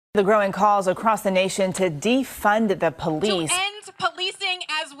The growing calls across the nation to defund the police. To end policing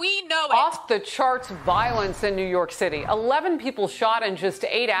as we know it. Off the charts violence in New York City. 11 people shot in just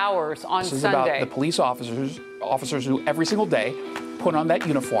 8 hours on This is Sunday. about the police officers who every single day put on that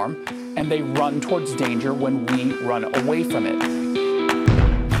uniform and they run towards danger when we run away from it.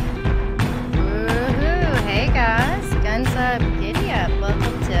 Woohoo! Hey guys, guns up, giddy up.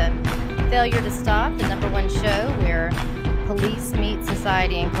 Welcome to Failure to Stop, the #1 show where police meet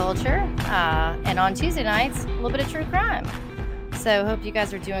society and culture. And on Tuesday nights, a little bit of true crime. So hope you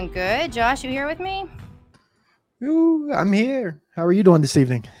guys are doing good. Josh, you here with me? Ooh, I'm here. How are you doing this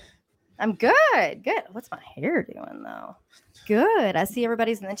evening? I'm good. Good. What's my hair doing though? Good. I see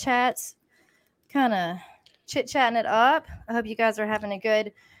everybody's in the chats, kind of chit-chatting it up. I hope you guys are having a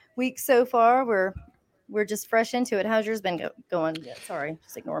good week so far. We're just fresh into it. How's yours been going? Yeah, sorry,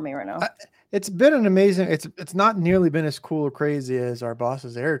 just ignore me right now. It's been an amazing. It's not nearly been as cool or crazy as our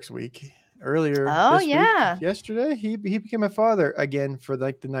boss's Eric's week earlier. Oh this yeah. week, yesterday he became a father again for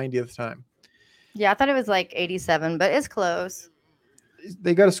like the 90th time. Yeah, I thought it was like 87, but it's close.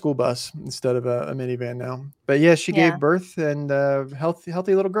 They got a school bus instead of a minivan now. But yeah, she gave birth and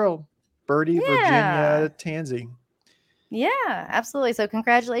healthy little girl, Birdie Virginia Tansy. Yeah, absolutely. So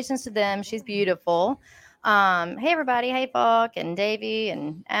congratulations to them. She's beautiful. Hey everybody, hey Falk and Davey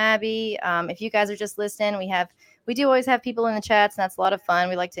and Abby. If you guys are just listening, we do always have people in the chats, and that's a lot of fun.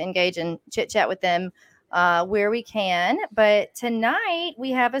 We like to engage and chit chat with them where we can. But tonight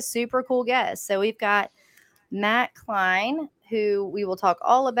we have a super cool guest. So we've got Matt Klein, who we will talk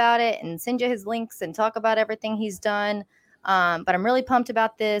all about it and send you his links and talk about everything he's done. But I'm really pumped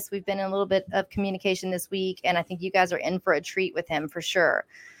about this. We've been in a little bit of communication this week, and I think you guys are in for a treat with him for sure.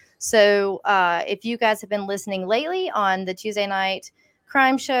 So if you guys have been listening lately on the Tuesday night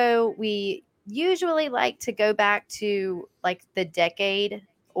crime show, we usually like to go back to like the decade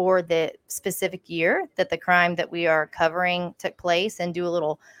or the specific year that the crime that we are covering took place and do a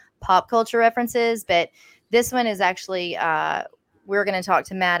little pop culture references. But this one is actually we're going to talk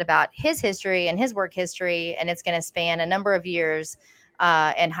to Matt about his history and his work history, and it's going to span a number of years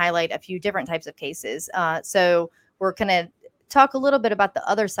and highlight a few different types of cases. So we're going to talk a little bit about the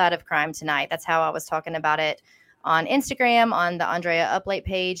other side of crime tonight. That's how I was talking about it on Instagram on the Andrea Uplate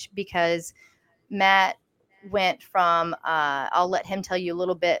page, because Matt went from, I'll let him tell you a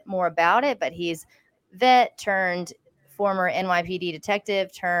little bit more about it, but he's vet turned former NYPD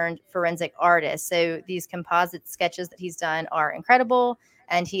detective turned forensic artist. So these composite sketches that he's done are incredible.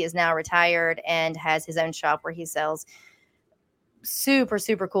 And he is now retired and has his own shop where he sells super,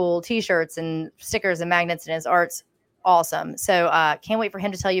 super cool t-shirts and stickers and magnets, and his art's awesome. So can't wait for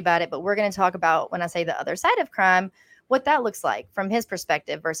him to tell you about it. But we're going to talk about, when I say the other side of crime, what that looks like from his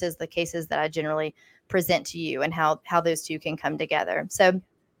perspective versus the cases that I generally present to you, and how those two can come together. So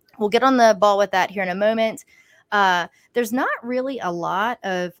we'll get on the ball with that here in a moment. There's not really a lot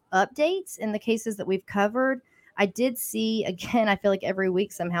of updates in the cases that we've covered. I did see, again, I feel like every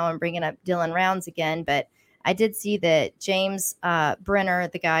week somehow I'm bringing up Dylan Rounds again, but I did see that James Brenner,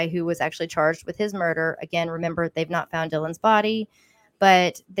 the guy who was actually charged with his murder, again, remember, they've not found Dylan's body,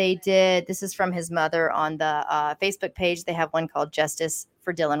 but they did. This is from his mother on the Facebook page. They have one called Justice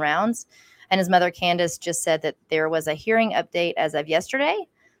for Dylan Rounds. And his mother, Candace, just said that there was a hearing update as of yesterday.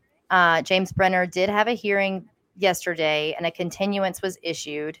 James Brenner did have a hearing yesterday, and a continuance was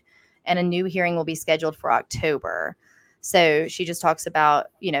issued, and a new hearing will be scheduled for October. So she just talks about,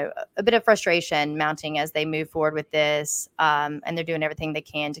 a bit of frustration mounting as they move forward with this, and they're doing everything they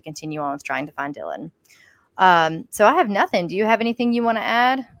can to continue on with trying to find Dylan. So I have nothing. Do you have anything you want to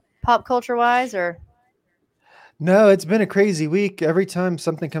add, pop culture wise, or? No, it's been a crazy week. Every time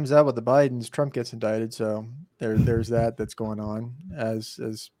something comes out with the Bidens, Trump gets indicted. So there's that's going on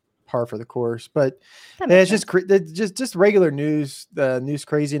as par for the course. But it's just regular news, news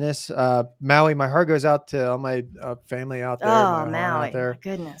craziness. Maui, my heart goes out to all my family out there. Oh, Maui, out there. My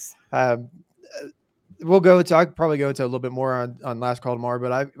goodness. I'll probably go into a little bit more on Last Call Tomorrow,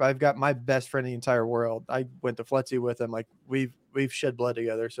 but I've got my best friend in the entire world. I went to FLETC with him. Like we've shed blood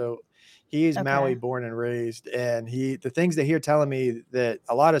together. So he's Maui born and raised, and the things that he's telling me, that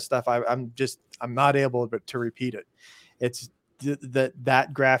a lot of stuff I'm not able to repeat it. It's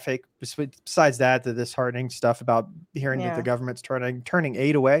that graphic. Besides that, the disheartening stuff about hearing that the government's turning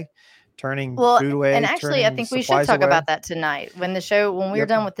aid away, turning food away. And actually, I think we should talk about that tonight when we're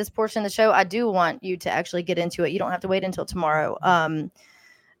done with this portion of the show. I do want you to actually get into it. You don't have to wait until tomorrow.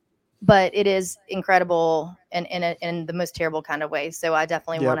 But it is incredible and in the most terrible kind of way. So I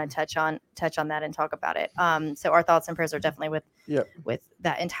definitely want to touch on that and talk about it. So our thoughts and prayers are definitely with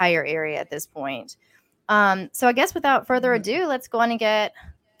that entire area at this point. So I guess without further ado, let's go on and get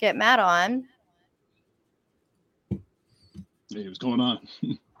get Matt on. Hey, what's going on?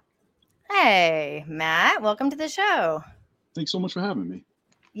 Hey, Matt, welcome to the show. Thanks so much for having me.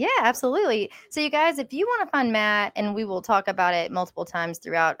 Yeah, absolutely. So you guys, if you want to find Matt, and we will talk about it multiple times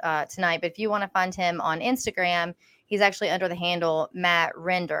throughout tonight, but if you want to find him on Instagram, he's actually under the handle Matt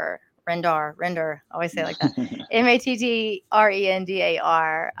Render. I always say it like that.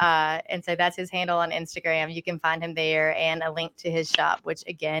 MATTRENDAR. And so that's his handle on Instagram. You can find him there, and a link to his shop, which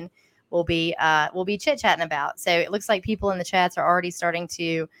again we'll be chit-chatting about. So it looks like people in the chats are already starting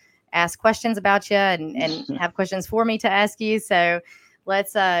to ask questions about you and have questions for me to ask you. So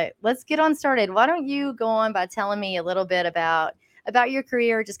let's get on started. Why don't you go on by telling me a little bit about your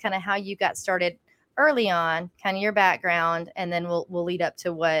career, just kind of how you got started early on, kind of your background, and then we'll lead up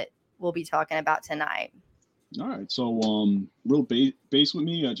to what we'll be talking about tonight. All right. So, real base with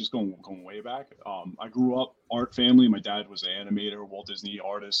me, just going way back. I grew up art family. My dad was an animator, Walt Disney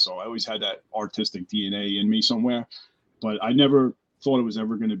artist. So I always had that artistic DNA in me somewhere, but I never thought it was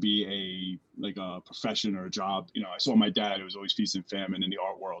ever going to be a profession or a job. I saw my dad, it was always feast and famine in the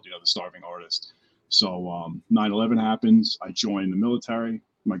art world, the starving artist. So 9/11 happens. I joined the military.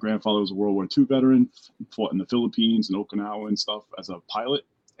 My grandfather was a World War II veteran, fought in the Philippines and Okinawa and stuff as a pilot.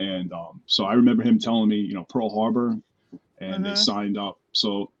 And so I remember him telling me, Pearl Harbor, and they signed up.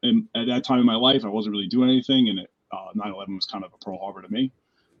 So at that time in my life, I wasn't really doing anything. And 9/11 was kind of a Pearl Harbor to me.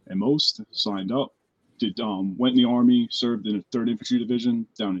 And most signed up. Went in the Army, served in the 3rd Infantry Division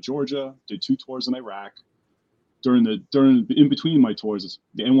down in Georgia, did 2 tours in Iraq. In between my tours,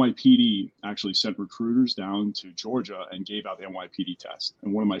 the NYPD actually sent recruiters down to Georgia and gave out the NYPD test.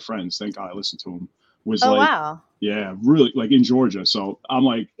 And one of my friends, thank God I listened to him, was wow. Yeah, really, like in Georgia. So I'm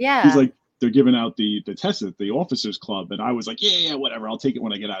like, yeah, he's like, they're giving out the test at the officers club. And I was like, yeah, whatever. I'll take it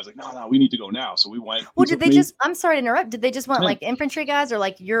when I get out. I was like, no, we need to go now. So we went. Well, I'm sorry to interrupt. Did they just want like infantry guys or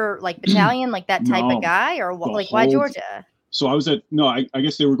like your battalion, like that type of guy, or why Georgia? So I was I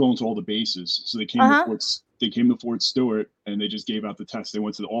guess they were going to all the bases. So they came to Fort Stewart, and they just gave out the test. They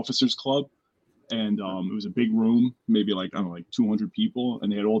went to the officers club, and it was a big room, maybe like 200 people,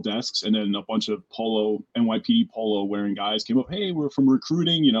 and they had all desks, and then a bunch of NYPD polo wearing guys came up. Hey, we're from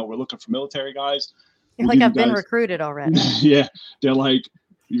recruiting, we're looking for military guys. I've been recruited already. Yeah, they're like,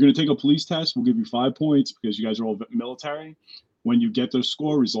 you're gonna take a police test. We'll give you 5 points because you guys are all military. When you get those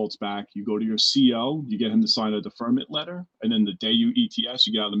score results back, you go to your CO, you get him to sign a deferment letter, and then the day you ETS,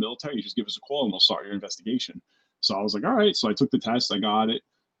 you get out of the military, you just give us a call and we'll start your investigation. So I was like, all right. So I took the test, I got it.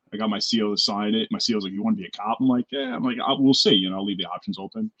 I got my CO to sign it. My CO was like, you want to be a cop? I'm like, yeah. I'm like, we'll see. I'll leave the options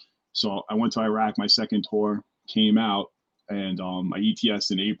open. So I went to Iraq, my second tour, came out, and I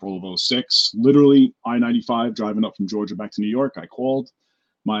ETS in April of 2006. Literally, I-95 driving up from Georgia back to New York. I called.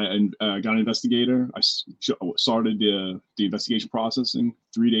 Got an investigator. I started the investigation process in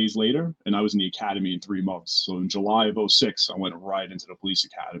 3 days later, and I was in the academy in 3 months. So in July of 2006, I went right into the police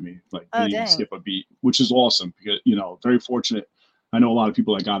academy, didn't even skip a beat, which is awesome because, very fortunate. I know a lot of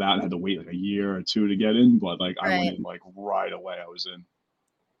people that got out and had to wait like a year or 2 to get in, but I went in right away. I was in.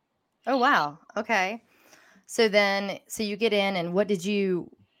 Oh, wow. Okay. So you get in, and how did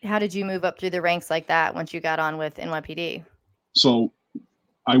you move up through the ranks like that once you got on with NYPD? So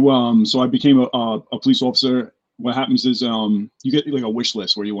I became a police officer. What happens is you get like a wish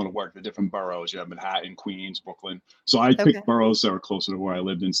list where you want to work the different boroughs. You have Manhattan, Queens, Brooklyn. So I picked boroughs that were closer to where I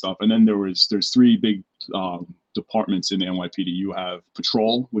lived and stuff. And then there's 3 big departments in the NYPD. You have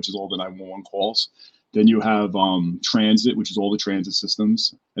patrol, which is all the 911 calls. Then you have transit, which is all the transit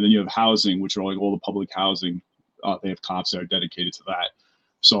systems. And then you have housing, which are like all the public housing. They have cops that are dedicated to that.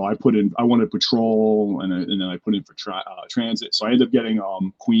 So I wanted patrol, and then I put in for transit. So I ended up getting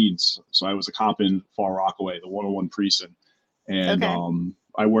Queens. So I was a cop in Far Rockaway, the 101 precinct. And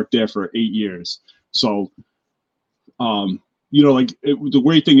I worked there for 8 years. So, the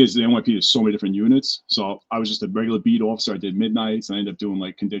great thing is the NYPD has so many different units. So I was just a regular beat officer. I did midnights, and I ended up doing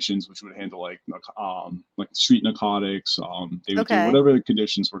like conditions, which would handle like street narcotics. They would do whatever the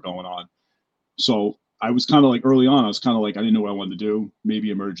conditions were going on. So I was kind of like early on, I didn't know what I wanted to do. Maybe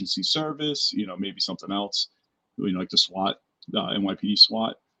emergency service, maybe something else, like the SWAT, NYPD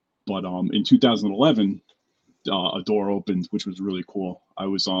SWAT. But in 2011, a door opened, which was really cool. I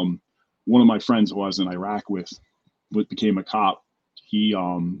was one of my friends who I was in Iraq with became a cop. He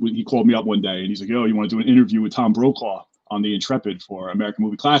called me up one day and he's like, yo, you want to do an interview with Tom Brokaw on the Intrepid for American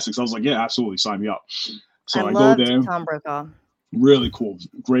Movie Classics? I was like, yeah, absolutely, sign me up. So I go there. Tom Brokaw. Really cool,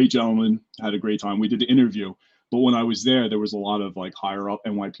 great gentleman, had a great time. We did the interview, but when I was there was a lot of like higher up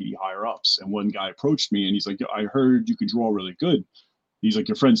NYPD higher ups, and one guy approached me and he's like, I heard you could draw really good. He's like,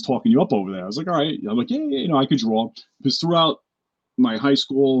 your friend's talking you up over there. I was like, all right. I'm like, yeah, I could draw. Because throughout my high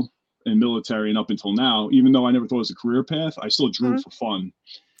school and military and up until now, even though I never thought it was a career path, I still drew for fun.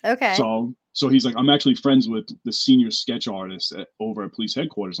 Okay. So he's like, I'm actually friends with the senior sketch artist over at police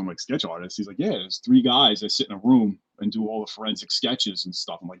headquarters. I'm like, sketch artist? He's like, yeah, there's 3 guys that sit in a room and do all the forensic sketches and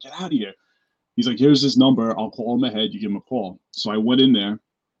stuff. I'm like, get out of here. He's like, here's his number. I'll call him ahead. You give him a call. So I went in there.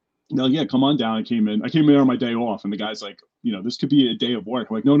 They're like, yeah, come on down. I came in on my day off. And the guy's like, this could be a day of work.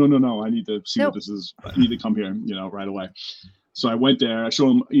 I'm like, no. I need to see what this is. I need to come here, right away. So I went there. I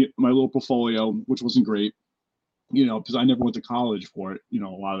showed him my little portfolio, which wasn't great, because I never went to college for it. A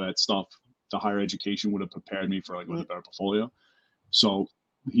lot of that stuff, the higher education would have prepared me for like with a better portfolio. So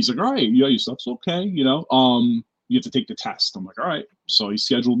he's like, all right, your stuff's okay. You have to take the test. I'm like, all right. So he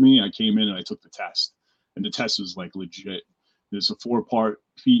scheduled me. I came in and I took the test, and the test was like legit. There's a 4-part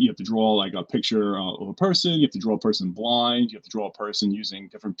feat. You have to draw like a picture of a person. You have to draw a person blind. You have to draw a person using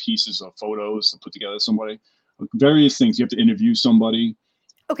different pieces of photos to put together somebody. Various things. You have to interview somebody.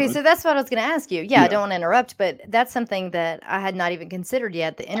 Okay, so that's what I was going to ask you. Yeah, I don't want to interrupt, but that's something that I had not even considered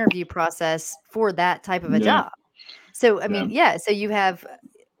yet, the interview process for that type of a job. So, I mean, so you have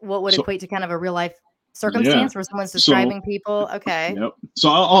what would equate to kind of a real life circumstance where someone's describing people. Okay. Yep. So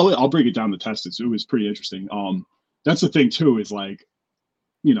I'll break it down to test it. So it was pretty interesting. That's the thing too, is like,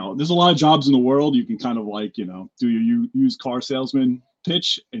 there's a lot of jobs in the world. You can kind of like, do your used car salesman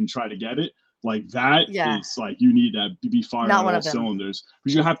pitch and try to get it. Like that is like, you need to be firing on all cylinders,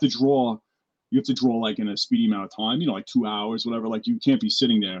 because you have to draw like in a speedy amount of time, like 2 hours, whatever. Like you can't be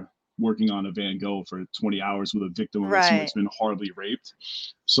sitting there working on a Van Gogh for 20 hours with a victim of someone that's been horribly raped.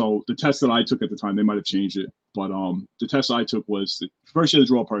 So the test that I took at the time, they might have changed it, but the test I took was first you had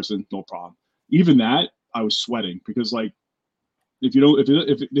to draw a person, no problem. Even that, I was sweating, because like if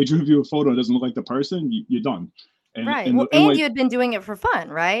they drew you a photo and it doesn't look like the person, you're done. And you had been doing it for fun,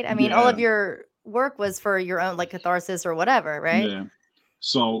 right? I mean, all of your work was for your own like catharsis or whatever, right? Yeah.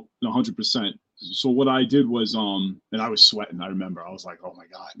 So 100%. So what I did was, and I was sweating. I remember I was like, oh my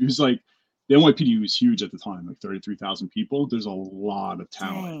God. It was like, the NYPD was huge at the time, like 33,000 people. There's a lot of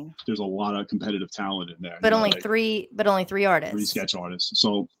talent. Dang. There's a lot of competitive talent in there. But only three artists. 3 sketch artists.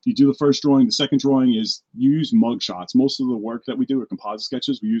 So you do the first drawing. The second drawing is you use mug shots. Most of the work that we do are composite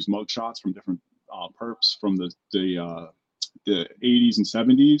sketches. We use mug shots from different perps from the 80s and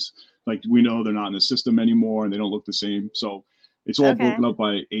 70s. Like we know they're not in the system anymore and they don't look the same. So it's all broken up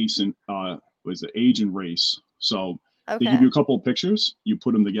by age and race. So they give you a couple of pictures, you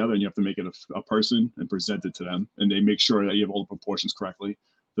put them together, and you have to make it a person and present it to them. And they make sure that you have all the proportions correctly.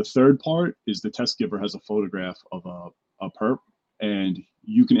 The third part is the test giver has a photograph of a perp, and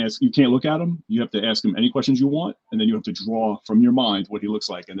you can't look at him. You have to ask him any questions you want, and then you have to draw from your mind what he looks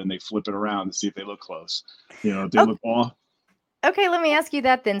like, and then they flip it around to see if they look close. If they look off. Okay, let me ask you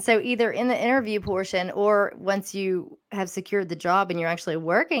that then. So either in the interview portion or once you have secured the job and you're actually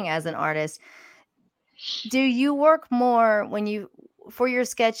working as an artist, do you work more for your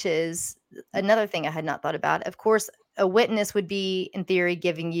sketches? Another thing I had not thought about, of course, a witness would be in theory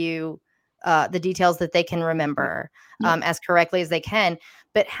giving you the details that they can remember as correctly as they can.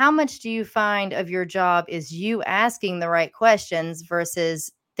 But how much do you find of your job is you asking the right questions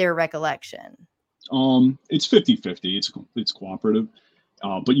versus their recollection? It's 50-50. It's cooperative.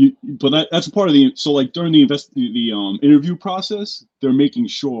 But that's a part of so like during the interview process, they're making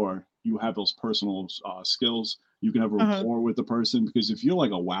sure you have those personal skills. You can have a rapport with the person, because if you're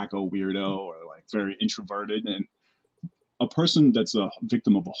like a wacko weirdo or like very introverted, and a person that's a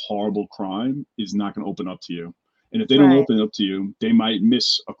victim of a horrible crime is not going to open up to you. And if they don't open up to you, they might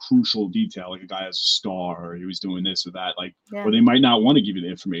miss a crucial detail, like a guy has a scar or he was doing this or that, or they might not want to give you the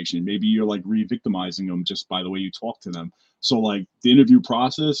information. Maybe you're like re-victimizing them just by the way you talk to them. So like the interview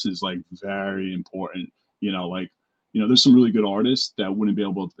process is like very important. There's some really good artists that wouldn't be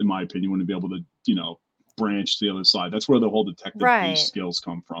able, in my opinion, wouldn't be able to, branch to the other side. That's where the whole detective skills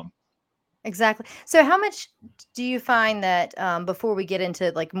come from. Exactly. So how much do you find that before we get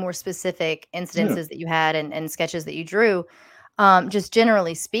into like more specific incidences that you had and sketches that you drew, just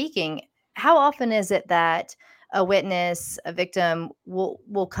generally speaking, how often is it that a witness, a victim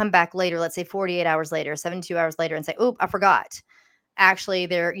will come back later, let's say 48 hours later, 72 hours later, and say, "Oh, I forgot. Actually,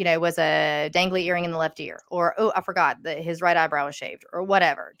 there was a dangly earring in the left ear," or "Oh, I forgot that his right eyebrow was shaved," or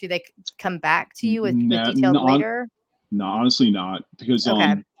whatever. Do they come back to you with details later? No, honestly not, because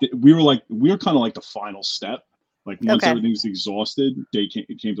we were kind of like the final step. Like once everything's exhausted,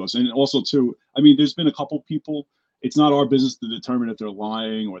 it came to us. And also too, I mean, there's been a couple people. It's not our business to determine if they're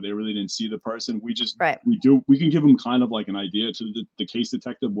lying or they really didn't see the person. We just we can give them kind of like an idea to the case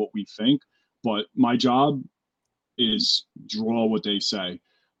detective what we think. But my job is draw what they say.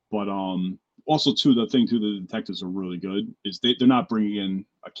 But also too, the thing too, the detectives are really good is they're not bringing in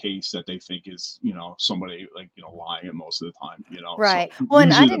a case that they think is, somebody like, lying it most of the time, Right. So Well,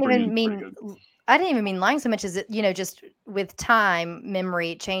 and usually they're bringing in pretty good. I didn't even mean lying so much as it, just with time,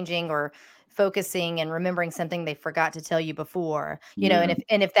 memory changing or focusing and remembering something they forgot to tell you before, Yeah.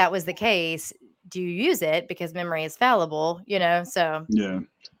 and if that was the case, do you use it because memory is fallible, so Yeah.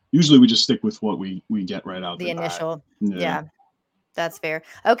 Usually we just stick with what we get right out the the bat. initial, Yeah. yeah, that's fair.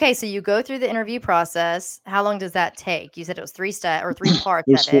 Okay, so you go through the interview process. How long does that take? You said it was three parts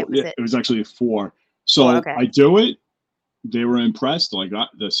It was of it. 4. Was Yeah, it it was actually 4. four? So Okay. I do it. They were impressed. Like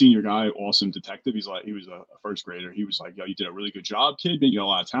the senior guy, awesome detective. He was a first grader. He was like, "Yo, you did a really good job, kid. You got a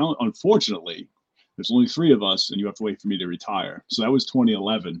lot of talent. Unfortunately, there's only 3 of us, and you have to wait for me to retire." So that was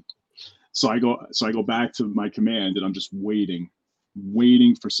 2011. So I go back to my command, and I'm just waiting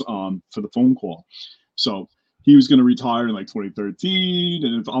for the phone call. So he was going to retire in like 2013,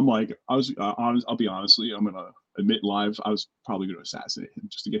 and if I'm like, I'll be honestly, I'm gonna admit live, I was probably going to assassinate him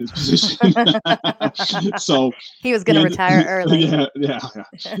just to get his position. So He was going to retire early. Yeah.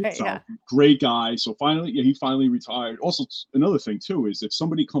 So Yeah. great guy. So finally, he finally retired. Also, another thing too is if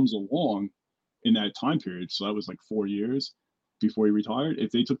somebody comes along in that time period, so that was like 4 years before he retired,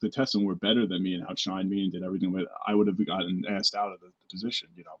 if they took the test and were better than me and outshined me and did everything with, I would have gotten asked out of the position,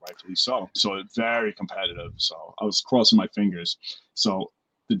 rightfully so. So it's very competitive. So I was crossing my fingers. So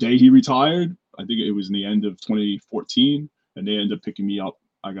the day he retired, I think it was in the end of 2014, and they ended up picking me up.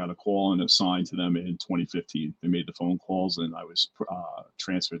 I got a call and assigned to them in 2015. They made the phone calls, and I was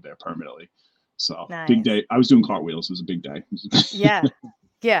transferred there permanently. So big Nice. day. I was doing cartwheels. It was a big day. Yeah.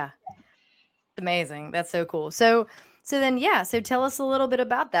 Yeah. Amazing. That's so cool. So then, yeah. So tell us a little bit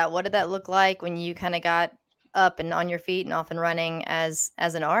about that. What did that look like when you kind of got up and on your feet and off and running as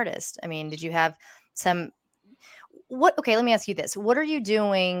an artist? I mean, did you have okay, let me ask you this. What are you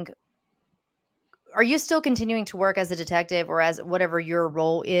doing? Are you still continuing to work as a detective or as whatever your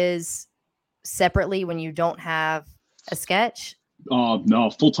role is separately when you don't have a sketch? No,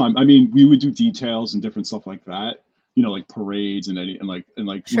 full time. I mean, we would do details and different stuff like that. Like parades and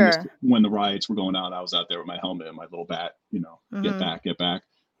Sure. when the riots were going on, I was out there with my helmet and my little bat. Get back.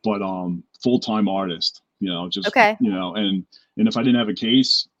 But full time artist. Just Okay. and if I didn't have a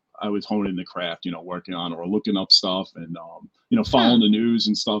case, I was honing the craft. Working on or looking up stuff and following the news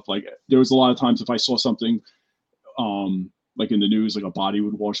and stuff. Like there was a lot of times if I saw something like in the news, like a body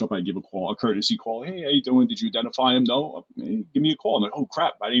would wash up, I'd give a courtesy call. Hey, how you doing? Did you identify him? No. Hey, give me a call. I'm like, oh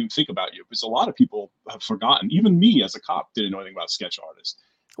crap, I didn't even think about you. Because a lot of people have forgotten. Even me as a cop didn't know anything about sketch artists.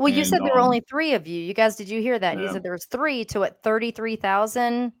 Well, you said there were only 3 of you. You guys, did you hear that? Yeah. You said there was 3 to what,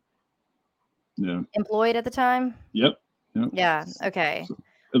 33,000 employed at the time? Yep. Yeah. Okay. So,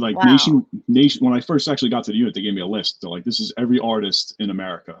 like wow. nation. When I first actually got to the unit, they gave me a list. They're like, this is every artist in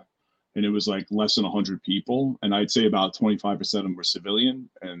America. And it was like less than 100 people. And I'd say about 25% of them were civilian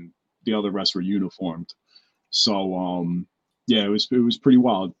and the other rest were uniformed. So, yeah, it was pretty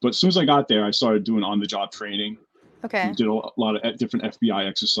wild. But as soon as I got there, I started doing on the job training. Okay. We did a lot of different FBI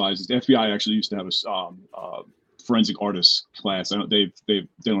exercises. The FBI actually used to have a forensic artist class. They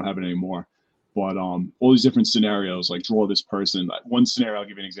don't have it anymore. But all these different scenarios, like draw this person. One scenario, I'll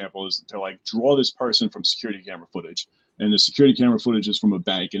give you an example, is they're like, draw this person from security camera footage. And the security camera footage is from a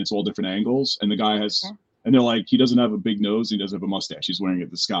bank and it's all different angles. And the guy has, and they're like, he doesn't have a big nose. He doesn't have a mustache. He's wearing a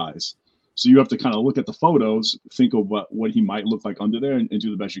disguise. So you have to kind of look at the photos, think of what he might look like under there and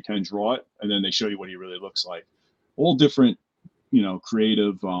do the best you can, draw it. And then they show you what he really looks like. All different,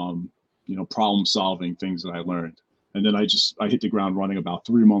 creative, problem solving things that I learned. And then I hit the ground running about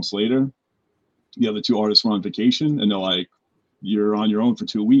 3 months later. The other 2 artists were on vacation and they're like, you're on your own for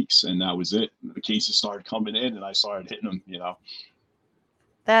 2 weeks. And that was it. The cases started coming in and I started hitting them,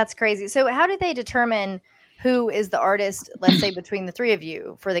 That's crazy. So how do they determine who is the artist, let's say between the 3 of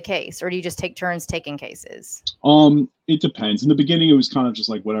you for the case, or do you just take turns taking cases? It depends. In the beginning, it was kind of just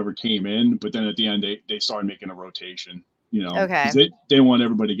like whatever came in, but then at the end, they started making a rotation, Okay. They want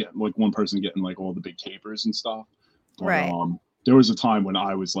everybody to get like one person getting like all the big capers and stuff. But, right. There was a time when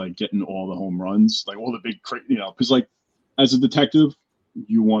I was like getting all the home runs, like all the big, because like as a detective,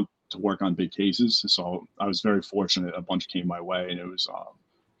 you want to work on big cases. So I was very fortunate. A bunch came my way and it was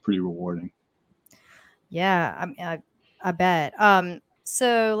pretty rewarding. Yeah, I bet.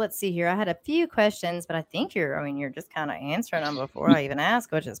 So let's see here. I had a few questions, but I think you're just kind of answering them before I even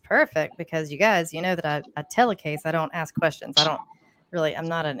ask, which is perfect because you guys, you know that I tell a case. I don't ask questions. I'm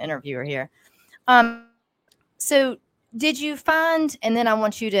not an interviewer here. So did you find, and then I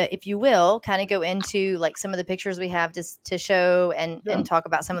want you to, if you will, kind of go into like some of the pictures we have to show and talk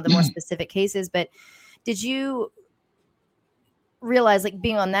about some of the more specific cases, but did you realize, like,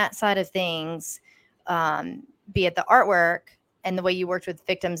 being on that side of things, be it the artwork and the way you worked with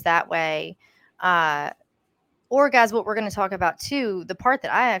victims that way, or guys, what we're going to talk about too, the part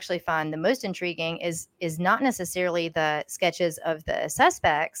that I actually find the most intriguing is not necessarily the sketches of the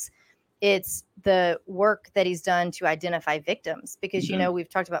suspects. It's the work that he's done to identify victims, because, you know, we've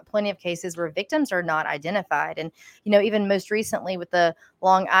talked about plenty of cases where victims are not identified. And, you know, even most recently with the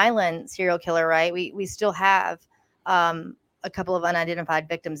Long Island serial killer, right? We still have a couple of unidentified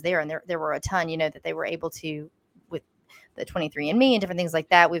victims there. And there were a ton, you know, that they were able to, with the 23andMe and different things like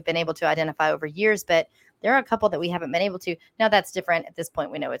that, we've been able to identify over years. But there are a couple that we haven't been able to. Now, that's different. At this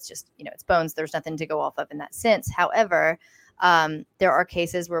point, we know it's just, you know, it's bones. There's nothing to go off of in that sense. However, there are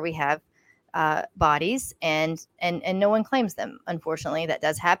cases where we have bodies and no one claims them. Unfortunately, that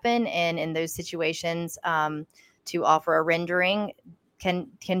does happen. And in those situations, to offer a rendering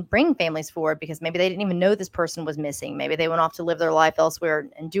can bring families forward, because maybe they didn't even know this person was missing. Maybe they went off to live their life elsewhere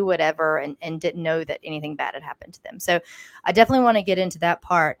and do whatever, and didn't know that anything bad had happened to them. So I definitely want to get into that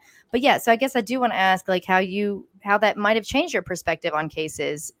part. But yeah, so I guess I do want to ask, like, how that might have changed your perspective on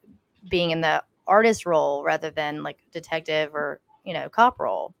cases, being in the artist role rather than like detective or, you know, cop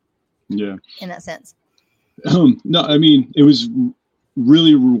role. Yeah. In that sense. No, I mean, it was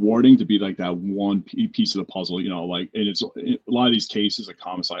really rewarding to be like that one piece of the puzzle, you know, like, and it's a lot of these cases, like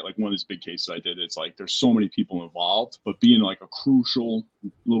homicide, like one of these big cases I did, it's like there's so many people involved, but being like a crucial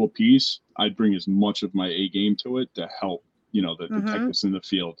little piece, I'd bring as much of my A game to it to help, you know, the detectives in the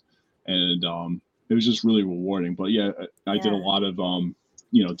field. And it was just really rewarding. But yeah, I did a lot of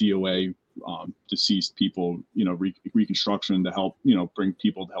you know, DOA, deceased people, you know, reconstruction to help, you know, bring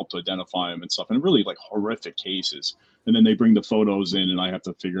people to help to identify them and stuff, and really like horrific cases. And then they bring the photos in and I have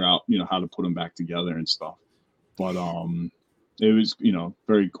to figure out, you know, how to put them back together and stuff. But it was, you know,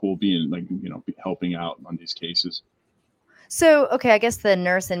 very cool being like, you know, helping out on these cases. So, okay, I guess the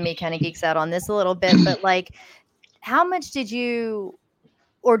nurse in me kind of geeks out on this a little bit, but like, how much did you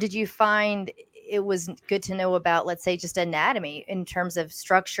find it was good to know about, let's say, just anatomy in terms of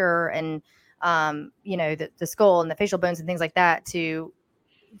structure and, you know, the skull and the facial bones and things like that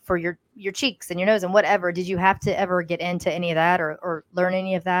for your cheeks and your nose and whatever? Did you have to ever get into any of that or learn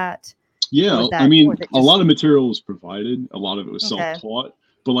any of that? Yeah, I mean, a lot of material was provided. A lot of it was self-taught.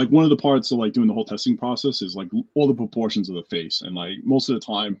 But like one of the parts of like doing the whole testing process is like all the proportions of the face. And like most of the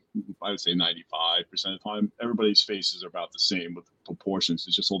time, I would say 95% of the time, everybody's faces are about the same with proportions.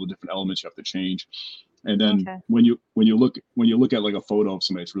 It's just all the different elements you have to change. And then when you look at like a photo of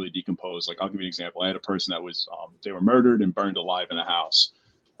somebody that's really decomposed, like I'll give you an example. I had a person that was they were murdered and burned alive in a house.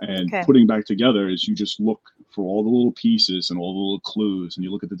 And putting back together is you just look for all the little pieces and all the little clues, and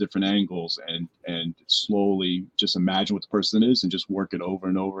you look at the different angles and slowly just imagine what the person is and just work it over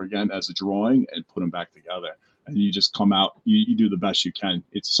and over again as a drawing and put them back together. And you just come out, you do the best you can.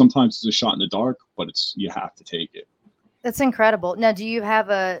 Sometimes it's a shot in the dark, but you have to take it. That's incredible. Now, do we have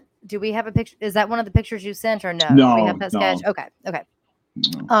a picture? Is that one of the pictures you sent or no? No, do we have that sketch? Okay.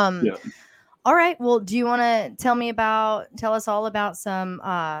 No. Yeah. All right. Well, do you want to tell us all about some,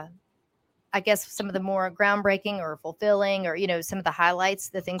 I guess, some of the more groundbreaking or fulfilling, or, you know, some of the highlights,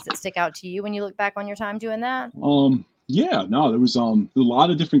 the things that stick out to you when you look back on your time doing that? Yeah, no, there was a lot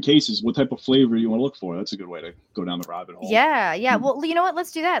of different cases. What type of flavor you want to look for? That's a good way to go down the rabbit hole. Yeah. Well, you know what?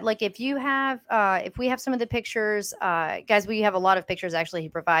 Let's do that. Like, if we have some of the pictures, guys, we have a lot of pictures actually he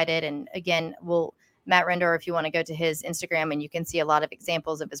provided. And again, Matt Render, if you want to go to his Instagram, and you can see a lot of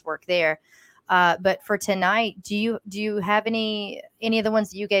examples of his work there. But for tonight, do you have any of the ones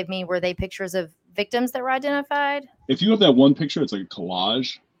that you gave me? Were they pictures of victims that were identified? If you have that one picture, it's like a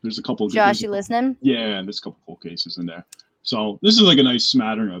collage. There's a couple of Josh, you listening? Yeah, and there's a couple cool cases in there. So this is like a nice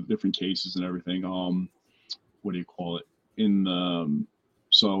smattering of different cases and everything. What do you call it? In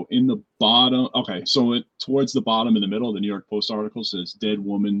the bottom. Okay, so towards the bottom in the middle, the New York Post article says dead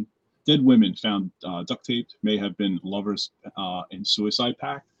women found duct taped, may have been lovers in suicide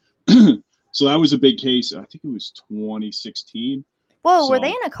pact. So that was a big case. I think it was 2016. Whoa, were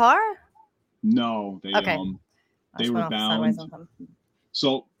they in a car? No, they were bound.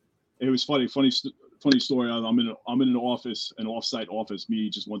 So it was funny story. I'm in an office, an off-site office, me,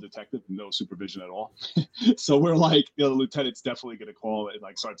 just one detective, no supervision at all. So we're like, the lieutenant's definitely going to call it and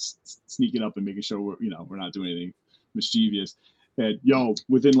like start sneaking up and making sure we're not doing anything mischievous. And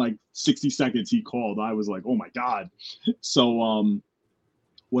within like 60 seconds he called. I was like, oh my God. So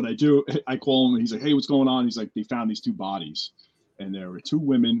what I do, I call him and he's like, hey, what's going on? He's like, they found these two bodies and there were two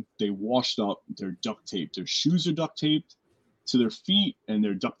women. They washed up, they're duct taped. Their shoes are duct taped to their feet and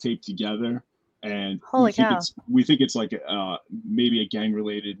they're duct taped together. And we think it's like maybe a gang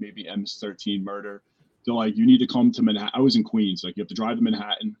related, maybe MS-13 murder. They're like, you need to come to Manhattan. I was in Queens. Like, you have to drive to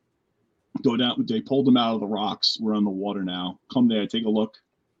Manhattan, go down. They pulled them out of the rocks. We're on the water now. Come there, take a look.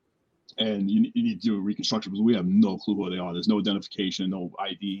 And you need to do a reconstruction because we have no clue who they are. There's no identification, no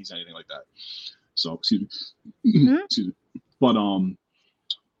IDs, anything like that. So, excuse me. Excuse me. But,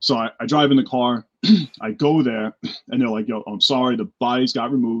 so I drive in the car. I go there, and they're like, yo, I'm sorry. The bodies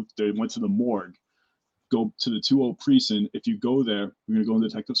got removed. They went to the morgue. Go to the 2-0 precinct. If you go there, we're going to go in the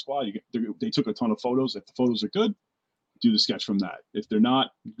detective squad. They took a ton of photos. If the photos are good, do the sketch from that. If they're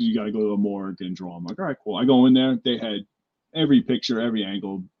not, you got to go to the morgue and draw them. I'm like, all right, cool. I go in there. They had every picture, every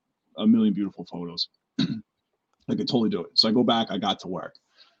angle, a million beautiful photos. I could totally do it. So I go back. I got to work.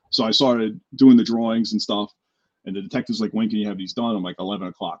 So I started doing the drawings and stuff. And the detective's like, when can you have these done? I'm like, 11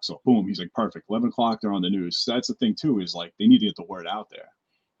 o'clock. So boom, he's like, perfect. 11 o'clock, they're on the news. So that's the thing too, is like, they need to get the word out there.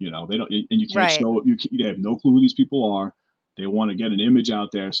 You know, they don't, and you can't show, they have no clue who these people are. They want to get an image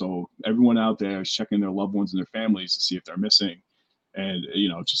out there. So everyone out there is checking their loved ones and their families to see if they're missing. And, you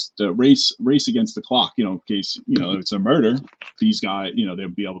know, just the race against the clock, you know, in case, you know, if it's a murder, these guys, you know, they'll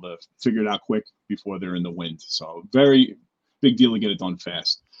be able to figure it out quick before they're in the wind. So very big deal to get it done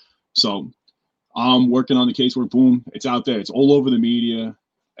fast. So I'm working on the case where boom, it's out there. It's all over the media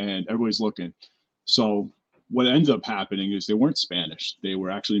and everybody's looking. So what ends up happening is they weren't Spanish. They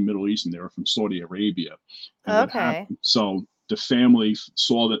were actually Middle Eastern. They were from Saudi Arabia. And okay. So the family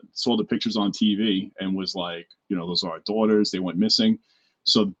saw the pictures on TV and was like, you know, those are our daughters. They went missing.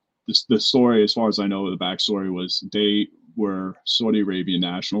 So the story, as far as I know, the backstory was they were Saudi Arabian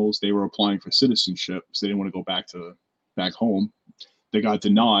nationals. They were applying for citizenship, so they didn't want to go back home. They got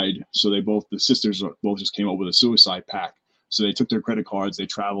denied. So the sisters both just came up with a suicide pact. So they took their credit cards, they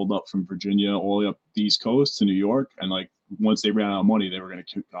traveled up from Virginia all the way up the East Coast to New York. And like, once they ran out of money, they were going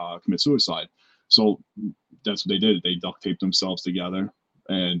to commit suicide. So that's what they did. They duct taped themselves together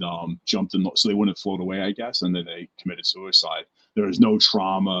and jumped in, so they wouldn't float away, I guess. And then they committed suicide. There was no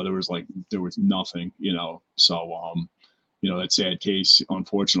trauma. There was nothing, you know. So, you know, that sad case,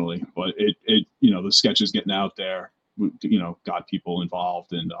 unfortunately. But it you know, the sketches getting out there, you know, got people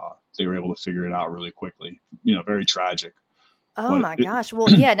involved, and they were able to figure it out really quickly. You know, very tragic. Oh my gosh. Well,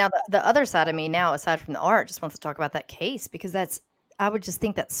 yeah. Now the other side of me now, aside from the art, just wants to talk about that case because I would just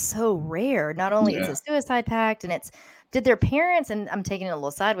think that's so rare. Not only it's a suicide pact and did their parents, and I'm taking it a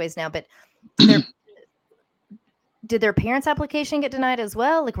little sideways now, but did their parents' application get denied as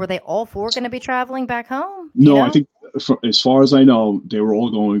well? Like, were they all four going to be traveling back home? No, I think as far as I know, they were all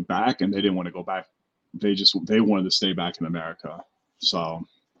going back and they didn't want to go back. They wanted to stay back in America. So,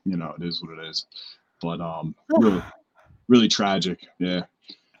 you know, it is what it is. But really tragic. Yeah.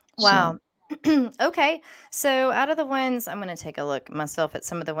 Wow. So. Okay. So out of the ones, I'm going to take a look myself at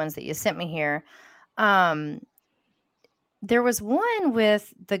some of the ones that you sent me here. There was one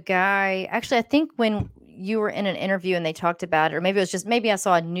with the guy, actually, I think when you were in an interview and they talked about it, or maybe it was just, maybe I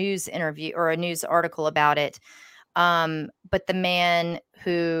saw a news interview or a news article about it. But the man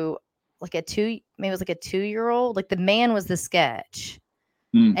who maybe it was like a 2-year-old, like the man was the sketch.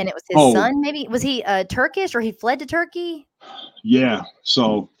 And it was his son. Maybe was he Turkish or he fled to Turkey? Yeah.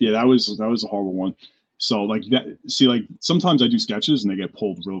 So yeah, that was a horrible one. So like that. See, like sometimes I do sketches and they get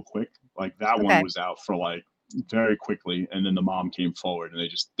pulled real quick. Like that one was out for like very quickly, and then the mom came forward and they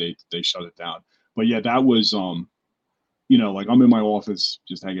shut it down. But yeah, that was you know, like I'm in my office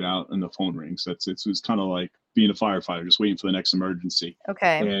just hanging out and the phone rings. It was kind of like being a firefighter, just waiting for the next emergency.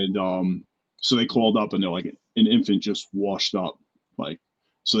 Okay. And so they called up and they're like, an infant just washed up, like.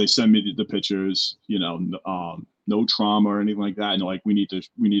 So they send me the pictures, you know, no trauma or anything like that. And they're like, we need to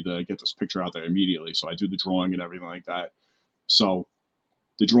get this picture out there immediately. So I do the drawing and everything like that. So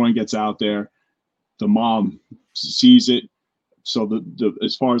the drawing gets out there. The mom sees it. So the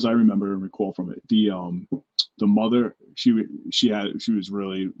as far as I remember and recall from it, the mother, she was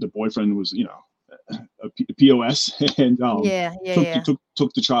really, the boyfriend was, you know, a POS and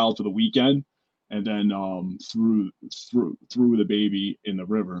took the child for the weekend. And then threw the baby in the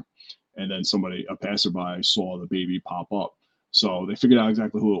river, and then a passerby saw the baby pop up. So they figured out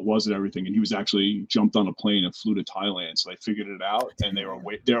exactly who it was and everything. And he was actually jumped on a plane and flew to Thailand. So they figured it out, and they were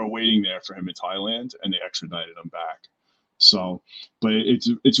waiting there for him in Thailand, and they extradited him back. So, but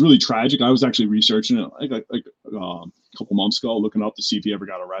it's really tragic. I was actually researching it like a couple months ago, looking up to see if he ever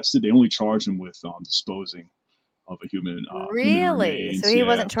got arrested. They only charged him with disposing of a human. Really? So he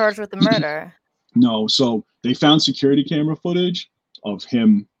wasn't charged with the murder. No, so they found security camera footage of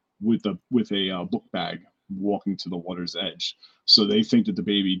him with a book bag walking to the water's edge. So they think that the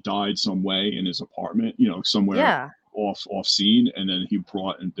baby died some way in his apartment, you know, somewhere off scene, and then he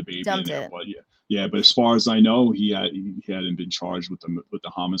brought the baby in there. But but as far as I know, he hadn't been charged with the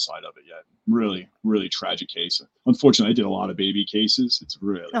homicide of it yet. really, really tragic case. Unfortunately, I did a lot of baby cases. It's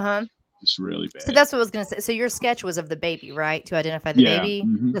really, just really bad. So that's what I was going to say. So your sketch was of the baby, right? To identify the Yeah, baby.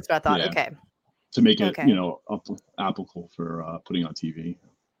 mhm, That's what I thought. yeah. Okay. To make it, Okay. you know, applicable for putting on TV.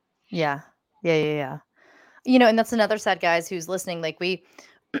 Yeah. Yeah. Yeah. Yeah. You know, and that's another side, guys, who's listening. Like we,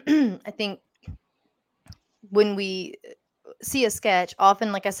 I think when we see a sketch,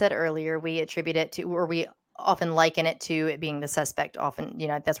 often, like I said earlier, we attribute it to, or we often liken it to it being the suspect. Often, you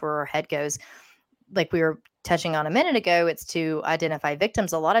know, that's where our head goes. Like we were touching on a minute ago, it's to identify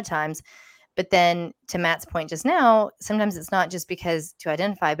victims a lot of times. But then to Matt's point just now, sometimes it's not just because to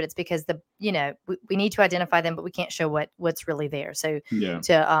identify, but it's because we need to identify them, but we can't show what's really there. So Yeah.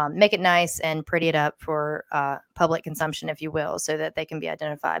 to make it nice and pretty it up for public consumption, if you will, so that they can be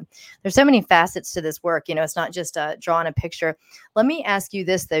identified. There's so many facets to this work. You know, it's not just drawing a picture. Let me ask you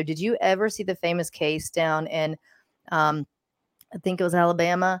this, though. Did you ever see the famous case down in, I think it was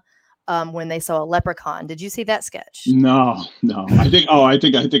Alabama, when they saw a leprechaun? Did you see that sketch? No. I think I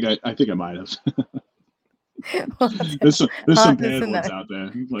might have. There's some bad ones out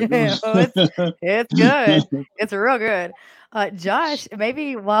there. Like, it's good. It's real good. Josh,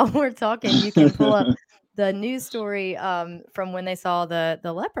 maybe while we're talking, you can pull up the news story from when they saw the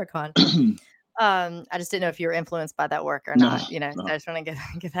leprechaun. I just didn't know if you were influenced by that work or not. You know, no. so I just want to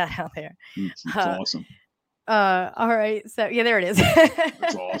get that out there. It's awesome. All right. So yeah, there it is.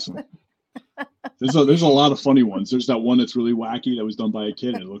 That's awesome. There's a lot of funny ones. There's that one that's really wacky that was done by a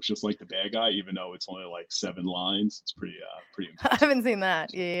kid, and it looks just like the bad guy, even though it's only like 7 lines. It's pretty I haven't seen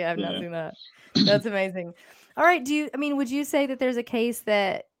that. Yeah, I've not seen that. That's amazing. All right. Would you say that there's a case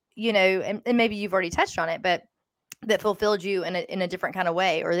that, you know, and maybe you've already touched on it, but that fulfilled you in a different kind of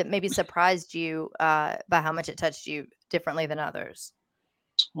way, or that maybe surprised you by how much it touched you differently than others?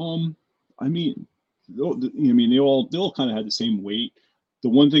 I mean, they all kind of had the same weight. The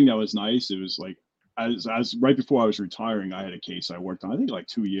one thing that was nice, it was like, as right before I was retiring, I had a case I worked on, I think like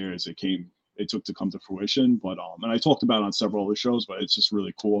 2 years it took to come to fruition. But and I talked about it on several other shows, but it's just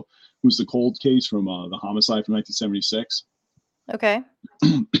really cool. It was the cold case from the homicide from 1976. Okay.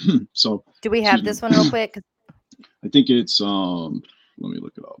 So do we have this one real quick? I think it's let me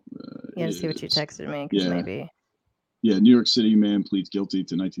look it up. Yeah, to see what you texted me. Yeah. Maybe. Yeah, New York City man pleads guilty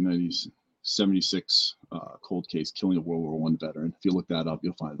to 1976 cold case, killing a World War I veteran. If you look that up,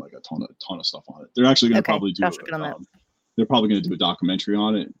 you'll find like a ton of stuff on it. They're actually going to probably do they're probably going to do a documentary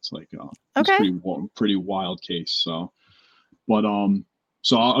on it. It's like it's a pretty wild case. So, but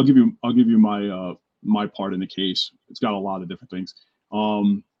so I'll give you my part in the case. It's got a lot of different things.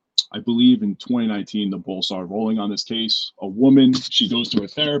 I believe in 2019 the ball started rolling on this case. A woman, she goes to a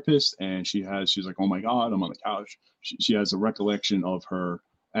therapist and she's like, oh my God, I'm on the couch. She has a recollection of her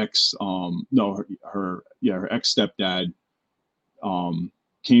ex her ex stepdad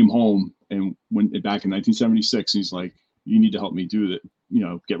came home and went back in 1976, and he's like, you need to help me do that,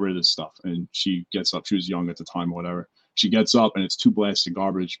 get rid of this stuff. And she gets up, she was young at the time or whatever, she gets up and it's 2 blasted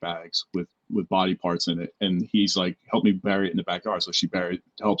garbage bags with body parts in it, and he's like, help me bury it in the backyard. So she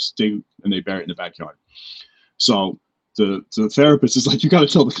helps dig, and they bury it in the backyard. So the therapist is like, you got to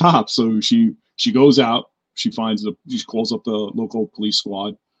tell the cops. So she goes out, she calls up the local police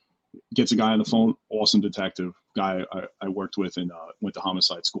squad, gets a guy on the phone, awesome detective guy I worked with and went to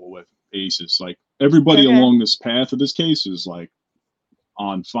homicide school with, aces. Like everybody along this path of this case is like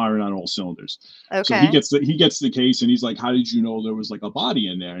firing on all cylinders. So he gets the case and he's like, how did you know there was like a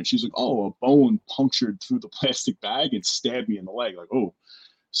body in there? And she's like, oh, a bone punctured through the plastic bag and stabbed me in the leg. Like, oh.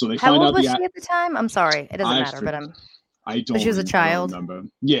 So they find out. How old was she at the time? I'm sorry, it doesn't matter, but I don't. But she was a child. I don't remember.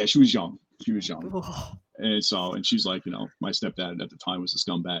 Yeah, she was young. And she's like, my stepdad at the time was a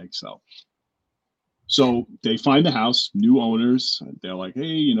scumbag. So they find the house, new owners. They're like,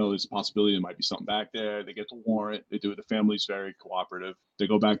 hey, there's a possibility there might be something back there. They get the warrant. They do it. The family's very cooperative. They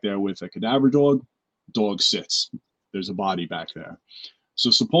go back there with a cadaver dog. Dog sits. There's a body back there. So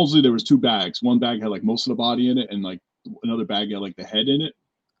supposedly there was 2 bags. One bag had like most of the body in it, and like another bag had like the head in it.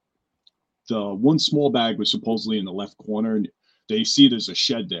 The one small bag was supposedly in the left corner, and they see there's a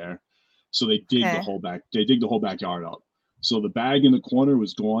shed there. So they dig the whole backyard up. So the bag in the corner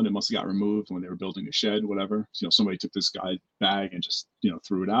was gone. It must have got removed when they were building a shed, whatever. Somebody took this guy's bag and just,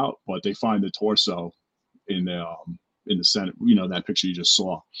 threw it out. But they find the torso in the center, that picture you just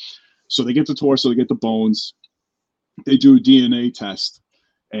saw. So they get the torso, they get the bones. They do a DNA test,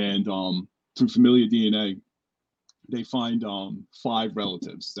 and through familiar DNA, they find 5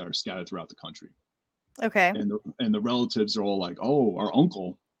 relatives that are scattered throughout the country. Okay. And the relatives are all like, oh, our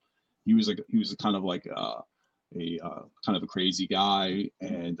uncle, he was kind of like a kind of a crazy guy,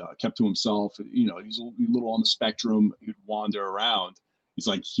 and kept to himself. He's a little on the spectrum. He'd wander around, He's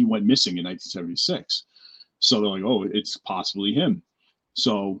like, he went missing in 1976. So they're like, oh, it's possibly him.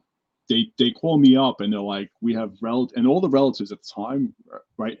 So they call me up and they're like, we have and all the relatives at the time,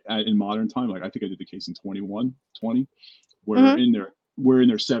 right, in modern time, like I think I did the case in 20, were in their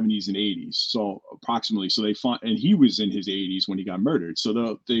 70s and 80s. So approximately, so they find, and he was in his 80s when he got murdered. So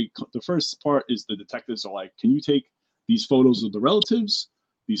the first part is the detectives are like, can you take these photos of the relatives,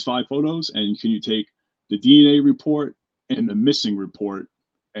 these 5 photos, and can you take the DNA report and the missing report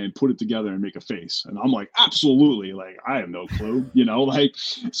and put it together and make a face? And I'm like, absolutely. Like, I have no clue, like,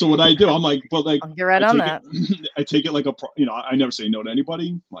 so what I do, I'm like, but like, you're right on that. I take it like I never say no to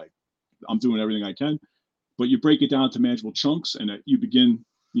anybody. Like, I'm doing everything I can, but you break it down to manageable chunks and you begin,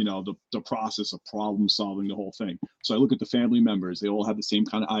 the process of problem solving the whole thing. So I look at the family members. They all have the same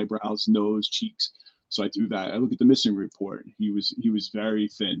kind of eyebrows, nose, cheeks. So I do that. I look at the missing report. He was very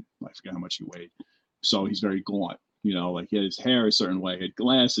thin. I forget how much he weighed. So he's very gaunt. Like he had his hair a certain way, he had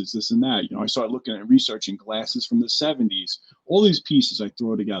glasses, this and that. I started looking at researching glasses from the 70s. All these pieces I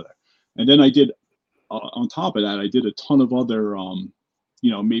throw together. And then I did, on top of that, I did a ton of other,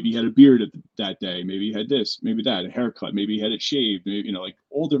 maybe he had a beard that day. Maybe he had this, maybe that, a haircut. Maybe he had it shaved, maybe, like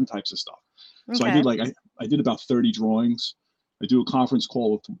all different types of stuff. Okay. So I did I did about 30 drawings. I do a conference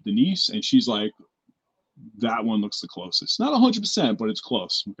call with Denise and she's like, that one looks the closest. Not 100%, but it's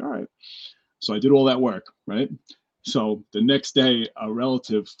close. All right. So I did all that work, right? So the next day, a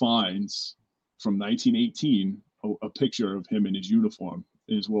relative finds from 1918 a picture of him in his uniform,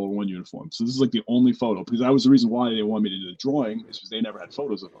 in his World War I uniform. So this is like the only photo, because that was the reason why they wanted me to do the drawing, is because they never had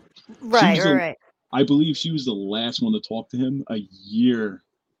photos of him. Right. I believe she was the last one to talk to him a year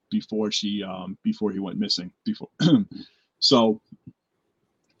before he went missing. So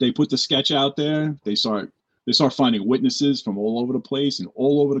they put the sketch out there. They start finding witnesses from all over the place and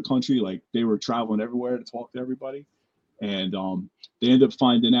all over the country. Like they were traveling everywhere to talk to everybody. And they ended up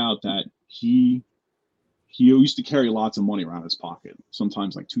finding out that he used to carry lots of money around in his pocket,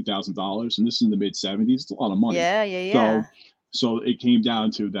 sometimes like $2,000. And this is in the mid 70s. It's a lot of money. Yeah. So it came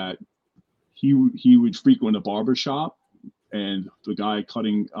down to that he would frequent a barber shop, and the guy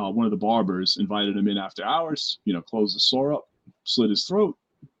cutting, one of the barbers invited him in after hours, closed the store up, slit his throat,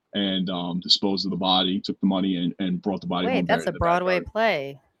 and disposed of the body, took the money and brought the body home. Wait, that's a Broadway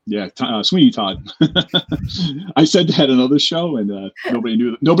play. Yeah, Sweeney Todd. I said that in another show, and nobody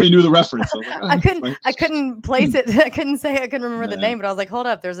knew the reference. I couldn't place it. I couldn't remember the name, but I was like, hold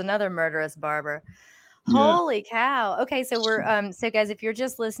up, there's another murderous barber. Yeah. Holy cow. Okay, so we're so guys, if you're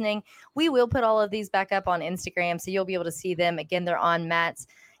just listening, we will put all of these back up on Instagram, so you'll be able to see them. Again, they're on Matt's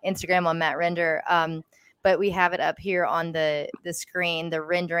Instagram, on Matt Render. But we have it up here on the screen, the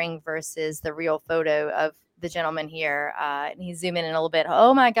rendering versus the real photo of the gentleman here. And he's zooming in a little bit.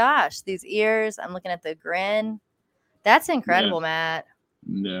 Oh my gosh, these ears. I'm looking at the grin. That's incredible, Matt.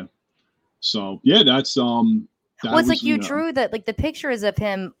 Yeah. So yeah, that's well, it's like you drew that, like the picture is of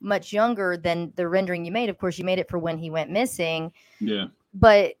him much younger than the rendering you made. Of course, you made it for when he went missing. Yeah.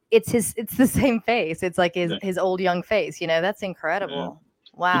 But it's the same face. It's like his old young face. That's incredible. Yeah.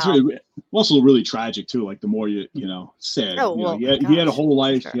 Wow. It's also really tragic too. Like the more sad. Oh, well, he had a whole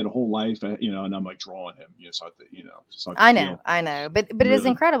life. Sure. He had a whole life. And I'm like drawing him. I know. But really, it is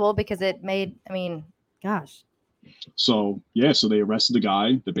incredible because it made. I mean, gosh. So yeah, so they arrested the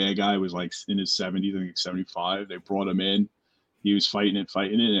guy. The bad guy was like in his 70s, I think 75. They brought him in. He was fighting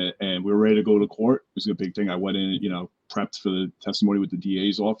it, and we were ready to go to court. It was a big thing. I went in, prepped for the testimony with the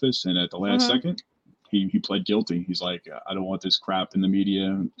DA's office, and at the last second, he pled guilty. He's like, I don't want this crap in the media.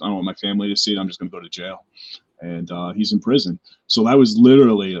 I don't want my family to see it. I'm just going to go to jail. And he's in prison. So that was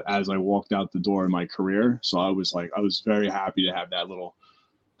literally as I walked out the door in my career. So I was very happy to have that little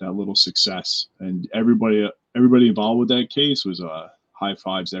success. And everybody involved with that case was high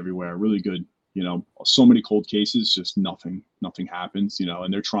fives everywhere. Really good. So many cold cases, just nothing happens,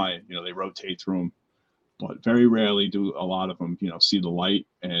 and they're trying, they rotate through them, but very rarely do a lot of them, see the light.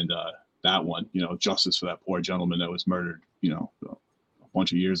 And that one, justice for that poor gentleman that was murdered, a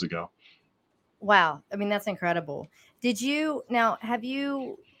bunch of years ago. Wow. I mean, that's incredible. You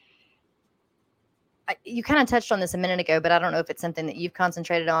kind of touched on this a minute ago, but I don't know if it's something that you've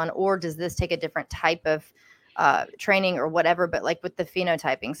concentrated on, or does this take a different type of training or whatever, but like with the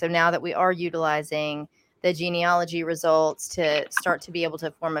phenotyping. So now that we are utilizing the genealogy results to start to be able to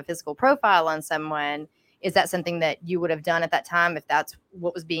form a physical profile on someone, is that something that you would have done at that time if that's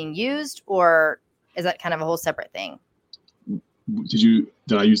what was being used, or is that kind of a whole separate thing? Did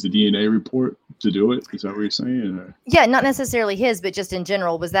I use the DNA report to do it? Is that what you're saying? Or? Yeah, not necessarily his, but just in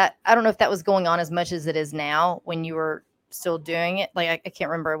general. Was that, I don't know if that was going on as much as it is now when you were still doing it. Like, I can't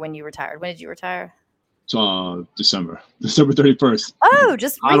remember when you retired. When did you retire? December 31st. Oh,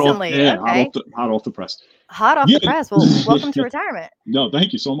 just recently. Yeah, okay. hot off the press. Hot off the press. Well, welcome to retirement. No,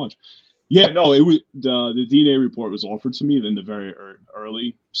 thank you so much. Yeah, no, it was the DNA report was offered to me in the very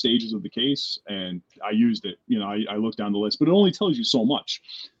early stages of the case, and I used it. You know, I looked down the list, but it only tells you so much.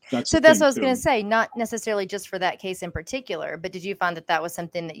 That's what I was going to say. Not necessarily just for that case in particular, but did you find that was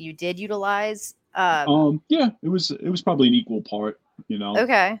something that you did utilize? Yeah, it was probably an equal part. You know.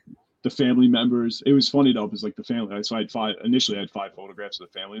 Okay. The family members. It was funny though, because like the family. So I had 5 photographs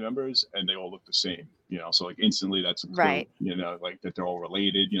of the family members, and they all looked the same. You know, so like instantly that's a clue, right. You know, like that they're all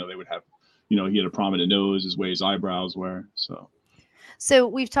related. You know, they would have. You know, he had a prominent nose, his way his eyebrows were. So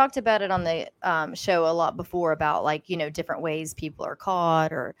we've talked about it on the show a lot before about like, you know, different ways people are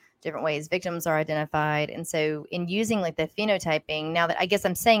caught or different ways victims are identified. And so in using like the phenotyping, now that I guess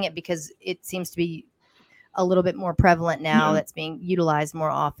I'm saying it because it seems to be a little bit more prevalent now, that's being utilized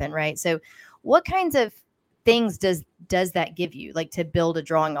more often, right? So what kinds of things does that give you, like to build a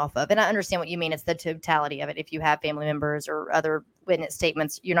drawing off of? And I understand what you mean. It's the totality of it. If you have family members or other witness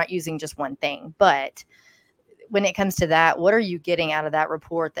statements, you're not using just one thing. But when it comes to that, what are you getting out of that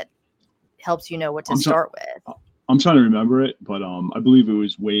report that helps you know what to start with? I'm trying to remember it, but I believe it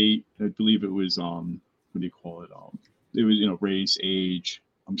was weight. I believe it was what do you call it? It was, you know, race, age.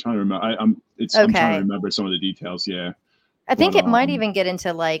 I'm trying to remember. I'm trying to remember some of the details. Yeah. I think it might even get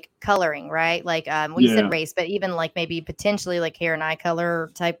into like coloring, right? Like we said race, but even like maybe potentially like hair and eye color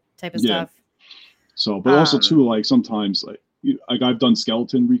type of stuff. So, but also too, like sometimes like I've done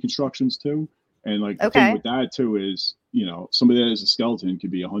skeleton reconstructions too, and like the thing with that too is, you know, somebody that has a skeleton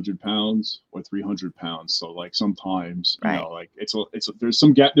could be 100 pounds or 300 pounds. So like sometimes, you know, like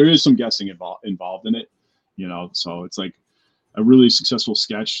there is some guessing involved in it, you know. So it's like a really successful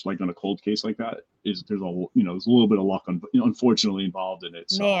sketch, like on a cold case like that, there's a little bit of luck, unfortunately, involved in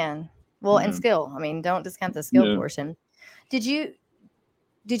it. So, man, well, and skill. I mean, don't discount the skill portion. Did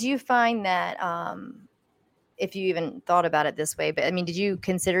you find that if you even thought about it this way, but I mean, did you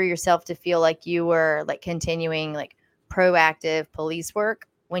consider yourself to feel like you were like continuing like proactive police work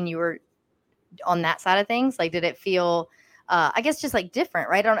when you were on that side of things? Like, did it feel, I guess, just like different,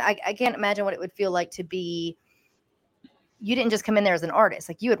 right? I can't imagine what it would feel like to be. You didn't just come in there as an artist,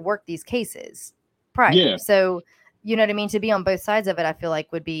 like you had worked these cases prior. Yeah. So, you know what I mean? To be on both sides of it, I feel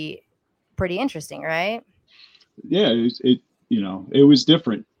like would be pretty interesting, right? Yeah, it was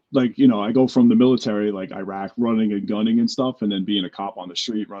different. Like, you know, I go from the military, like Iraq, running and gunning and stuff, and then being a cop on the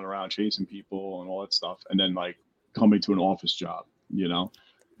street, running around chasing people and all that stuff, and then like coming to an office job, you know.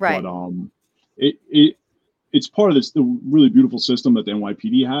 Right. But it's part of this the really beautiful system that the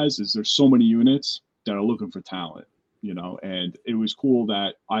NYPD has is there's so many units that are looking for talent, you know, and it was cool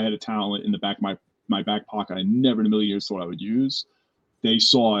that I had a talent in the back of my back pocket I never in a million years thought I would use. They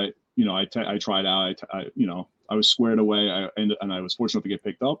saw it, you know, I tried out, I was squared away, and I was fortunate to get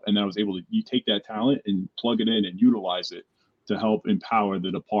picked up, and then I was able to take that talent and plug it in and utilize it to help empower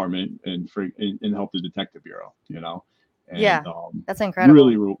the department and help the detective bureau, you know. And, that's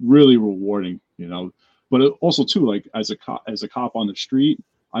incredible. Really rewarding, you know. But also too, like as a cop on the street,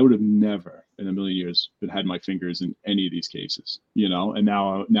 I would have never in a million years had my fingers in any of these cases, you know. And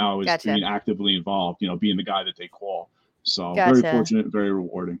now I was being actively involved, you know, being the guy that they call. So very fortunate, very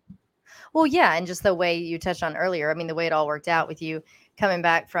rewarding. Well, yeah, and just the way you touched on earlier, I mean, the way it all worked out with you coming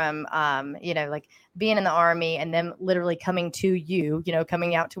back from, you know, like being in the Army and then literally coming to you know,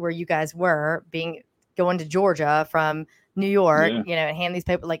 coming out to where you guys were, going to Georgia from New York, you know, and hand these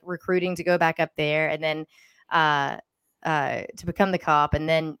people like recruiting to go back up there, and then to become the cop, and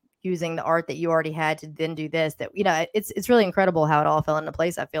then using the art that you already had to then do this. That, you know, it's really incredible how it all fell into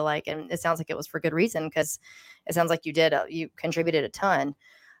place, I feel like, and it sounds like it was for good reason, because it sounds like you contributed a ton.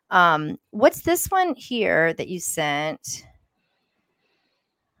 What's this one here that you sent?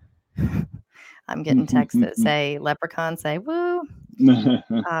 I'm getting texts that say leprechaun say woo.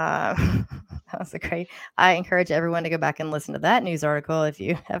 That was great. I encourage everyone to go back and listen to that news article if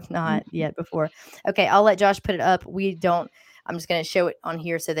you have not yet before. Okay, I'll let Josh put it up. I'm just going to show it on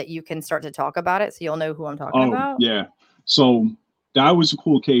here so that you can start to talk about it, so you'll know who I'm talking about. Yeah. So that was a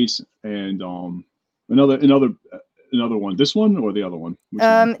cool case, and another one. This one or the other one?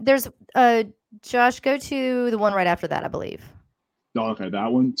 There's Josh, go to the one right after that, I believe. Oh, okay,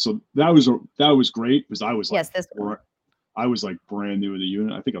 that one. So that was great, because I was I was like brand new in the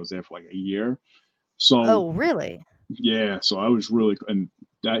unit. I think I was there for like a year. So oh, really? Yeah. So I was really, and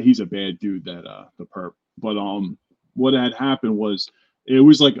that he's a bad dude, that the perp. But what had happened was it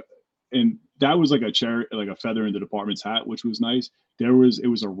was like, and that was like a feather in the department's hat, which was nice. It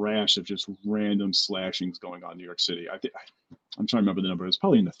was a rash of just random slashings going on in New York City. I'm trying to remember the number. It was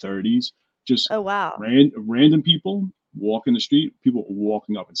probably in the 30s. Just Oh wow. random people walking the street, people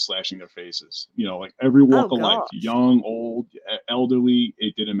walking up and slashing their faces. You know, like every Oh walk of life, gosh. young, old, elderly,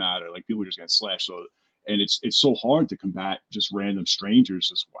 it didn't matter. Like people were just getting slashed. So, and it's so hard to combat just random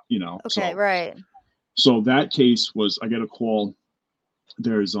strangers, as well, you know. Okay, right. So that case was, I get a call.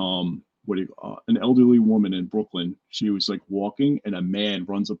 There's an elderly woman in Brooklyn. She was like walking, and a man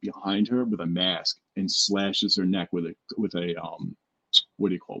runs up behind her with a mask and slashes her neck with a what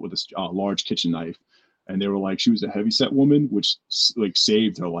do you call it, with a large kitchen knife. And they were like, she was a heavyset woman, which like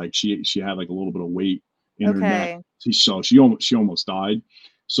saved her. Like she had like a little bit of weight in her neck, Okay. so she almost died.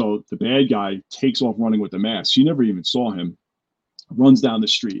 So the bad guy takes off running with the mask. She never even saw him. Runs down the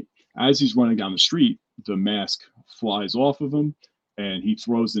street. As he's running down the street, the mask flies off of him, and he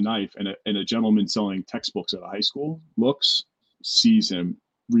throws the knife. And a gentleman selling textbooks at a high school looks, sees him,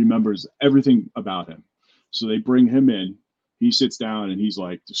 remembers everything about him. So they bring him in. He sits down and he's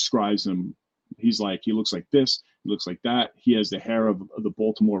like, describes him. He's like, he looks like this, he looks like that. He has the hair of the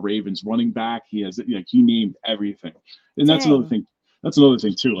Baltimore Ravens running back. He has, like, he named everything. And that's another Dang. thing. That's another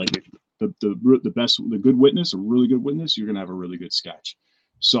thing too. Like the good witness, a really good witness, you're gonna have a really good sketch.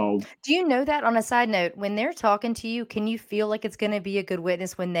 So Do you know that, on a side note, when they're talking to you, can you feel like it's going to be a good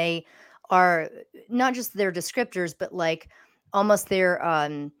witness when they are not just their descriptors, but like almost their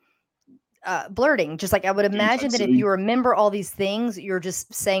blurting? Just like I would the imagine that if intensity, you remember all these things, you're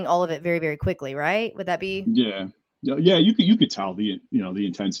just saying all of it very, very quickly, right? Would that be? yeah, yeah, you could tell the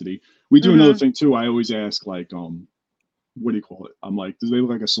intensity. We do another Mm-hmm. thing too. I always ask, like, what do you call it? I'm like, does they look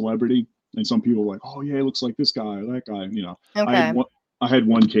like a celebrity? And some people are like, oh yeah, it looks like this guy or that guy. You know, I had Okay. one I had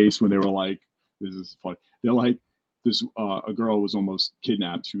one case when they were like, this is funny. They're like, this a girl was almost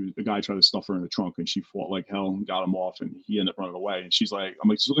kidnapped. A guy tried to stuff her in the trunk, and she fought like hell and got him off, and he ended up running away. And she's like, I'm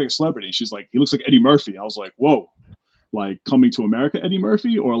like, he looks like a celebrity. And she's like, he looks like Eddie Murphy. I was like, whoa. Like Coming to America, Eddie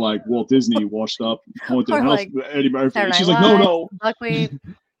Murphy, or like Walt Disney washed up haunted Or house, like Eddie Murphy. Saturday And Night she's like, no, Live, no. Buckwheat.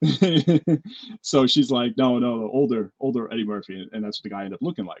 So she's like, no, no, older Eddie Murphy, and that's what the guy ended up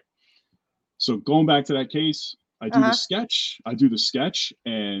looking like. So going back to that case, I do the Uh-huh. sketch.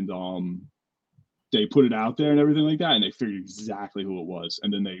 And they put it out there and everything like that, and they figured exactly who it was,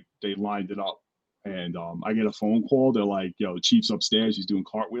 and then they lined it up. And I get a phone call. They're like, "Yo, the chief's upstairs. He's doing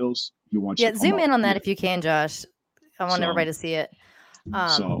cartwheels. He wants you Yeah, to come zoom up." in on that Yeah. if you can, Josh. I want So, everybody to see it.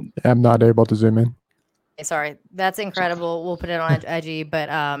 so I'm not able to zoom in. Sorry, that's incredible. We'll put it on IG, but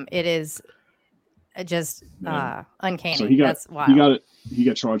it is just yeah. uncanny. So he got That's wild. he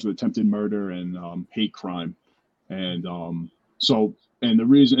got charged with attempted murder and hate crime, and so and the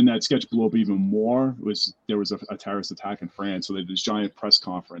reason that sketch blew up even more was there was a terrorist attack in France. So they did this giant press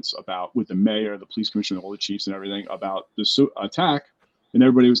conference with the mayor, the police commissioner, all the chiefs and everything about the attack, and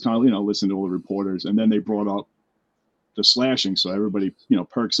everybody was kind of listening to all the reporters, and then they brought up the slashing, so everybody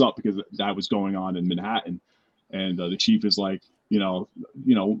perks up because that was going on in Manhattan, and the chief is like,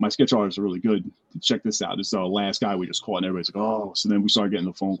 my sketch artists are really good. Check this out. This is the last guy we just caught, and everybody's like, oh. So then we started getting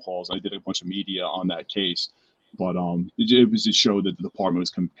the phone calls. I did a bunch of media on that case, but it was to show that the department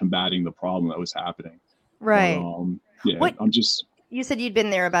was combating the problem that was happening. Right. But yeah, What you said you'd been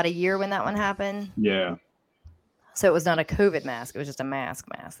there about a year when that one happened? Yeah. So it was not a COVID mask. It was just a mask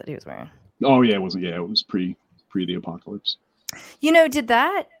that he was wearing. Oh yeah, it wasn't. Yeah, it was pre the apocalypse. What did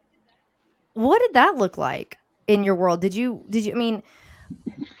that look like in your world? Did you, I mean,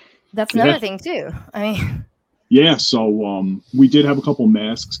 that's another thing too. I mean, yeah. So we did have a couple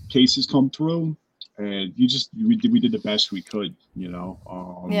masks cases come through, and we did the best we could,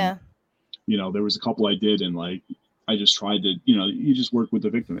 yeah. There was a couple I did, and like I just tried to, you just work with the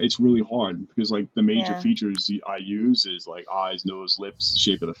victim. It's really hard because like the major features I use is like eyes, nose, lips,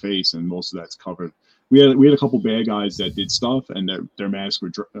 shape of the face, and most of that's covered. We had a couple bad guys that did stuff, and their masks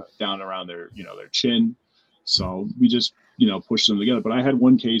were down around their chin, so we just pushed them together. But I had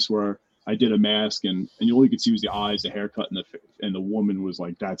one case where I did a mask, and all you could see was the eyes, the haircut, and the woman was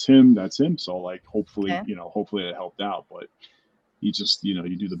like, "That's him, that's him." So like hopefully it helped out, but you just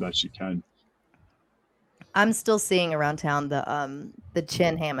you do the best you can. I'm still seeing around town the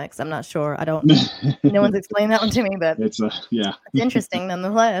chin hammocks. I'm not sure. I don't. No one's explained that one to me, but it's interesting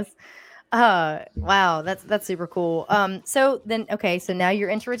nonetheless. Wow, that's super cool. So now you're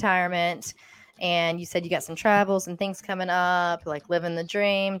into retirement, and you said you got some travels and things coming up, like living the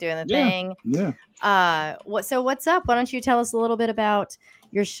dream, doing the thing. Yeah. What's up? Why don't you tell us a little bit about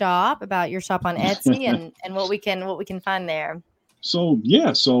your shop on Etsy and what we can find there? So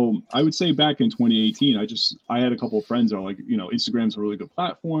I would say back in 2018, I had a couple of friends that were like, Instagram's a really good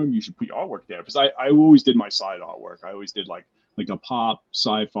platform. You should put your artwork there, because I always did my side artwork. I always did like a pop,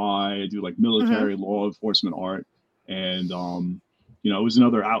 sci-fi. I do like military law enforcement art, and it was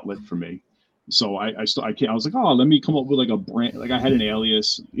another outlet for me. So I was like, oh, let me come up with like a brand. Like I had an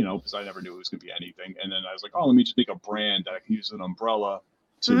alias, because I never knew it was gonna be anything. And then I was like, oh, let me just make a brand that I can use as an umbrella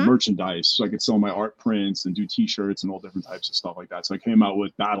to merchandise, so I could sell my art prints and do T-shirts and all different types of stuff like that. So I came out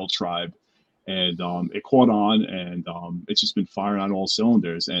with Battle Tribe, and it caught on, and it's just been firing on all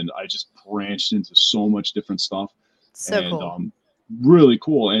cylinders. And I just branched into so much different stuff. So cool. Really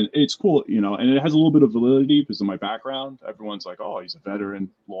cool. And it's cool, and it has a little bit of validity because of my background. Everyone's like, oh, he's a veteran,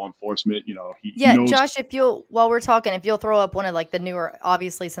 law enforcement, he knows. Josh, while we're talking, if you'll throw up one of like the newer,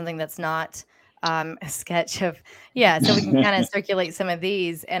 obviously something that's not a sketch of, so we can kind of circulate some of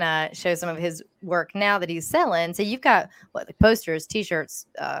these and show some of his work now that he's selling. So you've got what, like posters, T-shirts,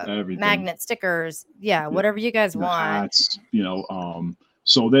 magnets, stickers, whatever you guys want. Hats,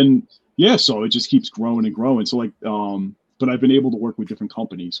 so then, so it just keeps growing and growing. So like, but I've been able to work with different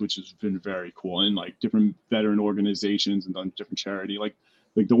companies, which has been very cool, and like different veteran organizations and done different charity. Like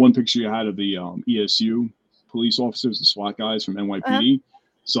the one picture you had of the ESU police officers, the SWAT guys from NYPD.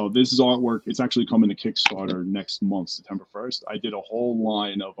 So this is artwork. It's actually coming to Kickstarter next month, September 1st. I did a whole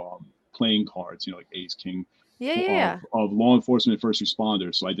line of playing cards, like Ace King, of law enforcement, first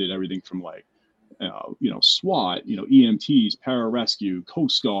responders. So I did everything from like, SWAT, EMTs, pararescue,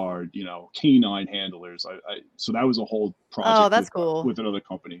 Coast Guard, canine handlers. So that was a whole project. Oh, that's cool. With another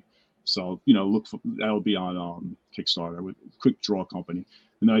company. So, that'll be on Kickstarter with Quick Draw Company.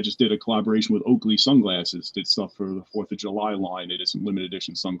 And then I just did a collaboration with Oakley Sunglasses, did stuff for the 4th of July line. They did some limited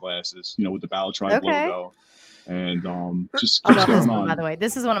edition sunglasses, with the Battle Tribe logo. And just keeps going on. By the way,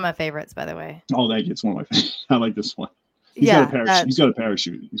 this is one of my favorites, by the way. Oh, thank you. It's one of my favorites. I like this one. He's got a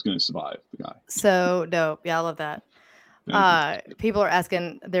parachute. He's going to survive, the guy. So dope. Yeah, I love that. People are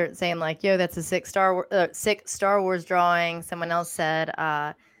asking, they're saying like, yo, that's a sick Star Wars drawing. Someone else said,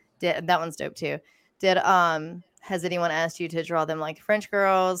 that one's dope too. Has anyone asked you to draw them like French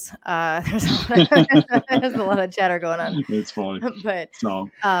girls? There's a lot of chatter going on. It's funny. But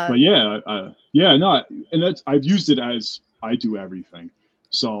and I've used it as I do everything.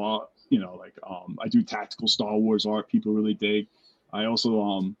 So, I do tactical Star Wars art. People really dig. I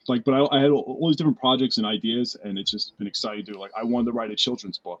also but I had all these different projects and ideas, and it's just been exciting to do. Like I wanted to write a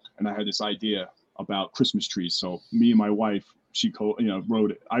children's book, and I had this idea about Christmas trees. So me and my wife, she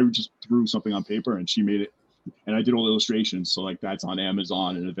wrote it. I just threw something on paper, and she made it. And I did all the illustrations, so like that's on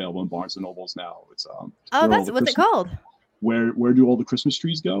Amazon and available in Barnes and Nobles now. It's what's it called? Where do all the Christmas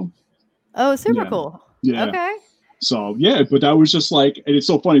trees go? Oh, super cool. Yeah. Okay. So but that was just like, and it's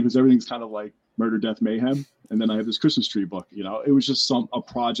so funny because everything's kind of like murder, death, mayhem, and then I have this Christmas tree book. It was just a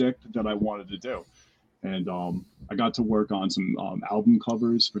project that I wanted to do, and I got to work on some album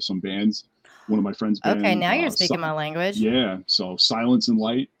covers for some bands. One of my friends' band. Okay, now you're speaking my language. Yeah. So Silence and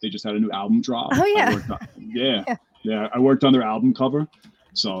Light, they just had a new album drop. Oh yeah. I worked on their album cover.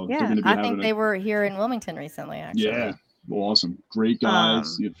 So they're gonna be I think they were here in Wilmington recently, actually. Yeah. Awesome. Great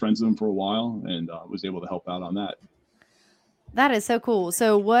guys. You had friends with them for a while, and was able to help out on that. That is so cool.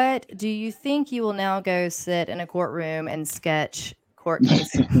 So what do you think you will now go sit in a courtroom and sketch court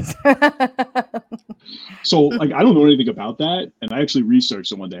cases? So like I don't know anything about that, and I actually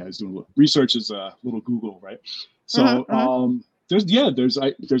researched it one day. I was doing research is a little Google, right? So there's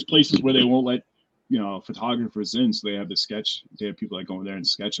places where they won't let photographers in, so they have they have people that go in there and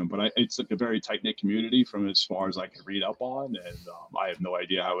sketch them. But it's like a very tight knit community from as far as I can read up on, and I have no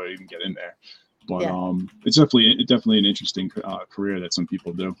idea how I even get in there. But it's definitely an interesting career that some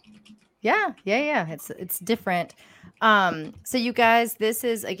people do. Yeah. It's different. So you guys, this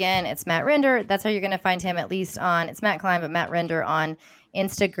is, again, it's Matt Render. That's how you're going to find him, at least it's Matt Klein, but Matt Render on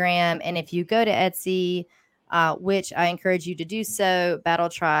Instagram. And if you go to Etsy, which I encourage you to do so, Battle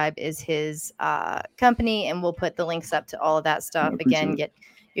Tribe is his company, and we'll put the links up to all of that stuff. Again, get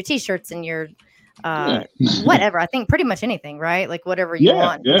your T-shirts and your whatever. I think pretty much anything, right? Like whatever you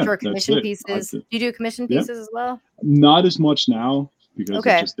want. Sure, commission pieces. Do you do commission pieces as well? Not as much now because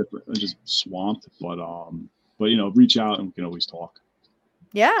it's just different. I'm just swamped. But reach out and we can always talk.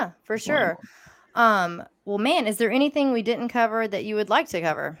 Yeah, for sure. Well, man, is there anything we didn't cover that you would like to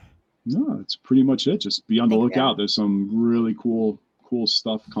cover? No, it's pretty much it. Just be on the lookout. There's some really cool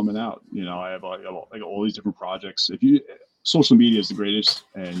stuff coming out. I have like all these different projects. Social media is the greatest,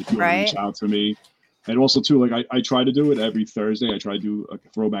 and if you want to reach out to me, and also too, like I try to do it every Thursday. I try to do a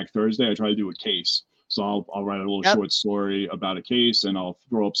throwback Thursday. I try to do a case. So I'll write a little short story about a case, and I'll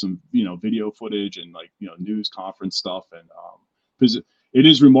throw up some video footage and news conference stuff, and because it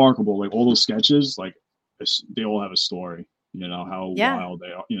is remarkable, like all those sketches, like they all have a story. How wild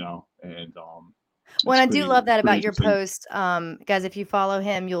they are. And well, I do love that about your post, guys. If you follow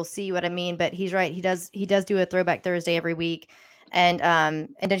him, you'll see what I mean. But he's right. He does do a Throwback Thursday every week, And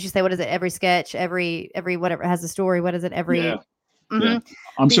don't you say, what is it? Every sketch, every whatever has a story. What is it? Every Yeah. Yeah. Mhm.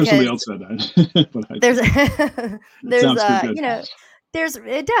 I'm sure somebody Because else said that, but there's it there's sounds too good.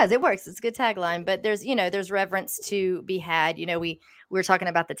 it works. It's a good tagline, but there's reverence to be had. We're talking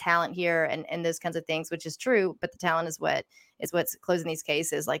about the talent here and those kinds of things, which is true, but the talent is what's closing these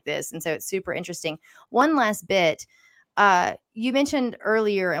cases like this. And so it's super interesting. One last bit. You mentioned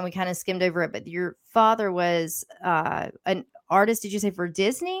earlier, and we kind of skimmed over it, but your father was an artist, did you say, for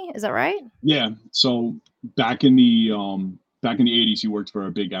Disney? Is that right? Yeah. So back in the back in the 80s, he worked for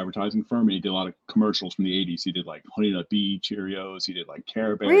a big advertising firm, and he did a lot of commercials from the 80s. He did like Honey Nut Bee Cheerios. He did like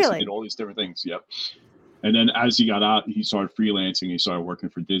Care Bears. He Really? did all these different things. Yep. And then as he got out, he started freelancing. He started working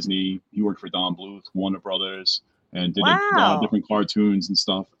for Disney. He worked for Don Bluth, Warner Brothers, and did a lot of Wow. different cartoons and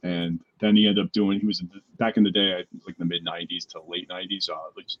stuff. And then he ended up doing, he was back in the day, like the mid 90s to late 90s,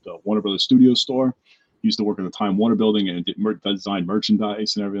 like the Warner Brothers studio store. He used to work at the Time Warner building and designed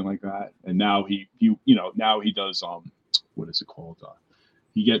merchandise and everything like that. And now he now he does, what is it called?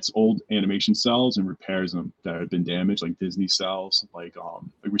 He gets old animation cells and repairs them that have been damaged, like Disney cells, like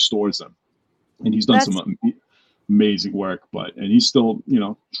restores them. And he's done That's some amazing work, and he's still,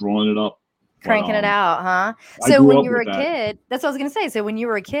 drawing it up. cranking it out, huh? I So grew when up you were a with that. kid, that's what I was gonna say. So when you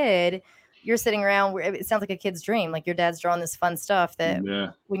were a kid, you're sitting around where it sounds like a kid's dream. Like your dad's drawing this fun stuff that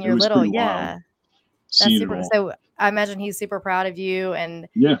Yeah, when it you're was little, pretty wild yeah, that's seeing it super. all. So I imagine he's super proud of you and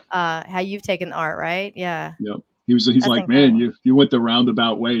Yeah, how you've taken the art, right? Yeah, yep. He's that's like, man, incredible. you went the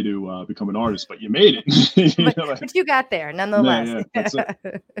roundabout way to become an artist, but you made it. But Like, but you got there yeah, nonetheless. yeah, that's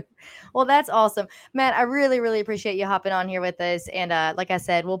it. Well, that's awesome, Matt. I really, really appreciate you hopping on here with us. And like I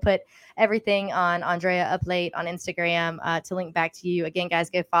said, we'll put everything on Andrea Up Late on Instagram to link back to you. Again, guys,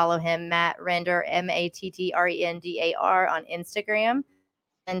 go follow him, Matt Render, MattrEndar on Instagram.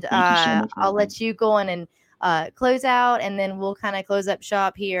 And Thank you so much for I'll having me. let you go on and close out, and then we'll kind of close up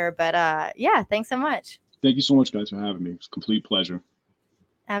shop here. But yeah, thanks so much. Thank you so much, guys, for having me. It's a complete pleasure.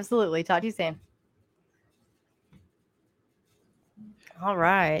 Absolutely. Talk to you soon. All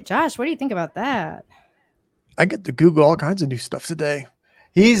right, Josh, what do you think about that? I get to Google all kinds of new stuff today.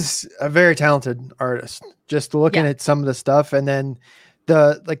 He's a very talented artist. Just looking Yeah. at some of the stuff, and then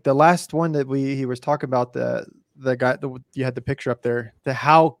the last one that he was talking about, the guy, you had the picture up there, the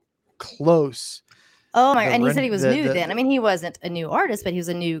how close Oh my, the and he said he was new the then. I mean, he wasn't a new artist, but he was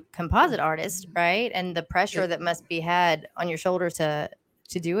a new composite artist, right? And the pressure that must be had on your shoulders to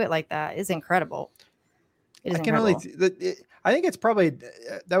do it like that is incredible. It is I can only incredible. I think it's probably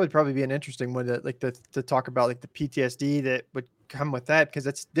that would probably be an interesting one to talk about, like the PTSD that would come with that, because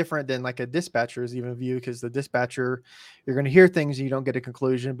it's different than like a dispatcher's even view, because the dispatcher, you're going to hear things and you don't get a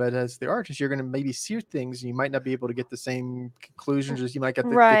conclusion, but as the artist, you're going to maybe see things and you might not be able to get the same conclusions, as you might get the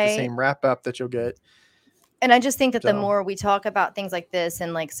Right. same wrap up that you'll get. And I just think that the So more we talk about things like this,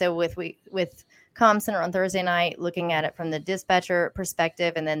 and like, so with Com Center on Thursday night, looking at it from the dispatcher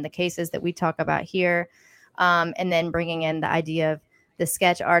perspective, and then the cases that we talk about here, and then bringing in the idea of the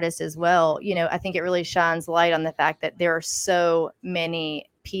sketch artist as well, I think it really shines light on the fact that there are so many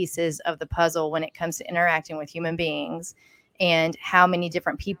pieces of the puzzle when it comes to interacting with human beings, and how many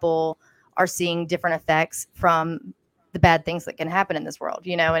different people are seeing different effects from the bad things that can happen in this world,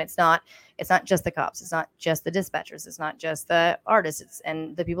 and it's not just the cops, it's not just the dispatchers, it's not just the artists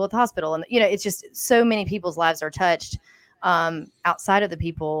and the people at the hospital, and it's just so many people's lives are touched outside of the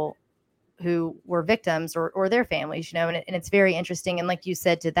people who were victims or their families, and it's very interesting. And like you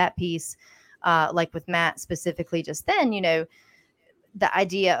said, to that piece, like with Matt specifically just then, the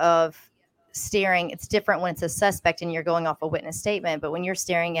idea of staring, it's different when it's a suspect and you're going off a witness statement, but when you're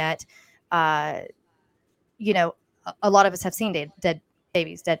staring at a lot of us have seen dead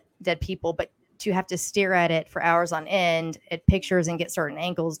babies, dead people, but to have to stare at it for hours on end at pictures and get certain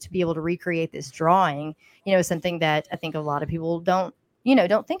angles to be able to recreate this drawing, is something that I think a lot of people don't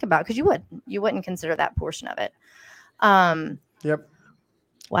think about, because you wouldn't consider that portion of it. yep.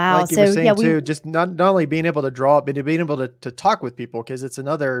 Wow. Like you So were saying yeah, too, just not only being able to draw, but being able to talk with people, because it's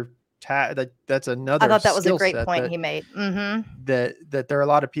another that's another I thought that was a skill great set point he made. Mm-hmm. that there are a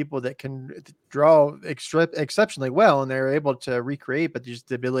lot of people that can draw exceptionally well, and they're able to recreate, but just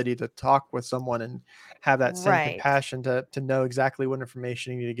the ability to talk with someone and have that same Right. compassion to know exactly what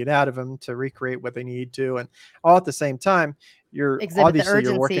information you need to get out of them to recreate what they need to, and all at the same time, you're Exhibit the obviously you're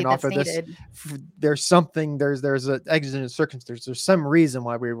urgency working off that's of this. needed. There's something, there's an exigent circumstance, there's some reason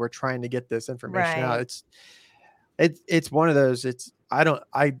why we were trying to get this information out. Right. It's one of those,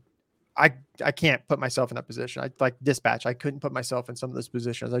 I I can't put myself in that position. I like dispatch. I couldn't put myself in some of those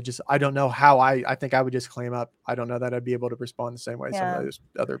positions. I don't know how I think I would just claim up. I don't know that I'd be able to respond the same way some of those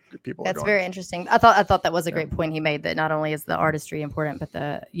other people That's are going. very interesting. I thought that was a great point he made, that not only is the artistry important, but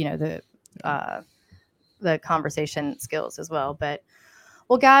the conversation skills as well. But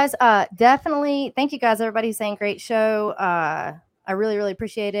well, guys, definitely thank you guys, everybody who's saying great show. I really, really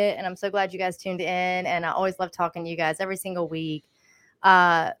appreciate it. And I'm so glad you guys tuned in. And I always love talking to you guys every single week.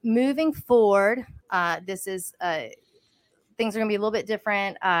 Moving forward, this is things are going to be a little bit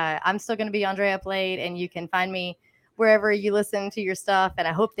different. I'm still going to be Andrea Up Late, and you can find me wherever you listen to your stuff. And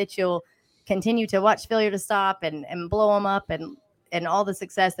I hope that you'll continue to watch Failure to Stop and blow them up and all the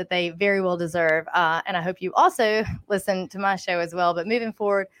success that they very well deserve. And I hope you also listen to my show as well. But moving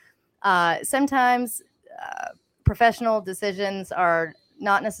forward, sometimes professional decisions are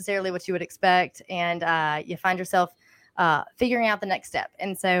not necessarily what you would expect, and you find yourself figuring out the next step.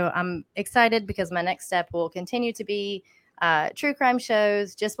 And so I'm excited because my next step will continue to be true crime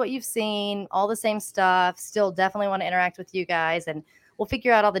shows, just what you've seen, all the same stuff. Still definitely want to interact with you guys, and we'll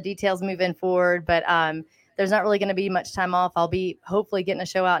figure out all the details moving forward. But there's not really going to be much time off. I'll be hopefully getting a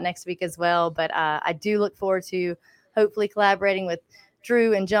show out next week as well. But I do look forward to hopefully collaborating with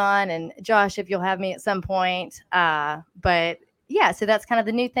Drew and John and Josh, if you'll have me at some point. But yeah, so that's kind of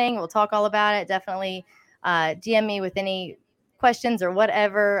the new thing. We'll talk all about it. Definitely DM me with any questions or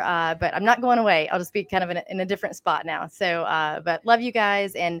whatever. But I'm not going away. I'll just be kind of in a different spot now. So, but love you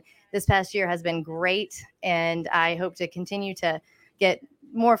guys. And this past year has been great. And I hope to continue to get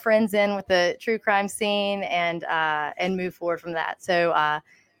more friends in with the true crime scene and move forward from that. So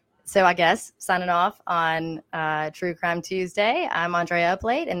I guess signing off on True Crime Tuesday, I'm Andrea Up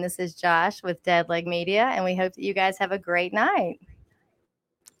Late, and this is Josh with Dead Leg Media, and we hope that you guys have a great night.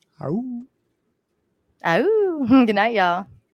 Oh. Good night, y'all.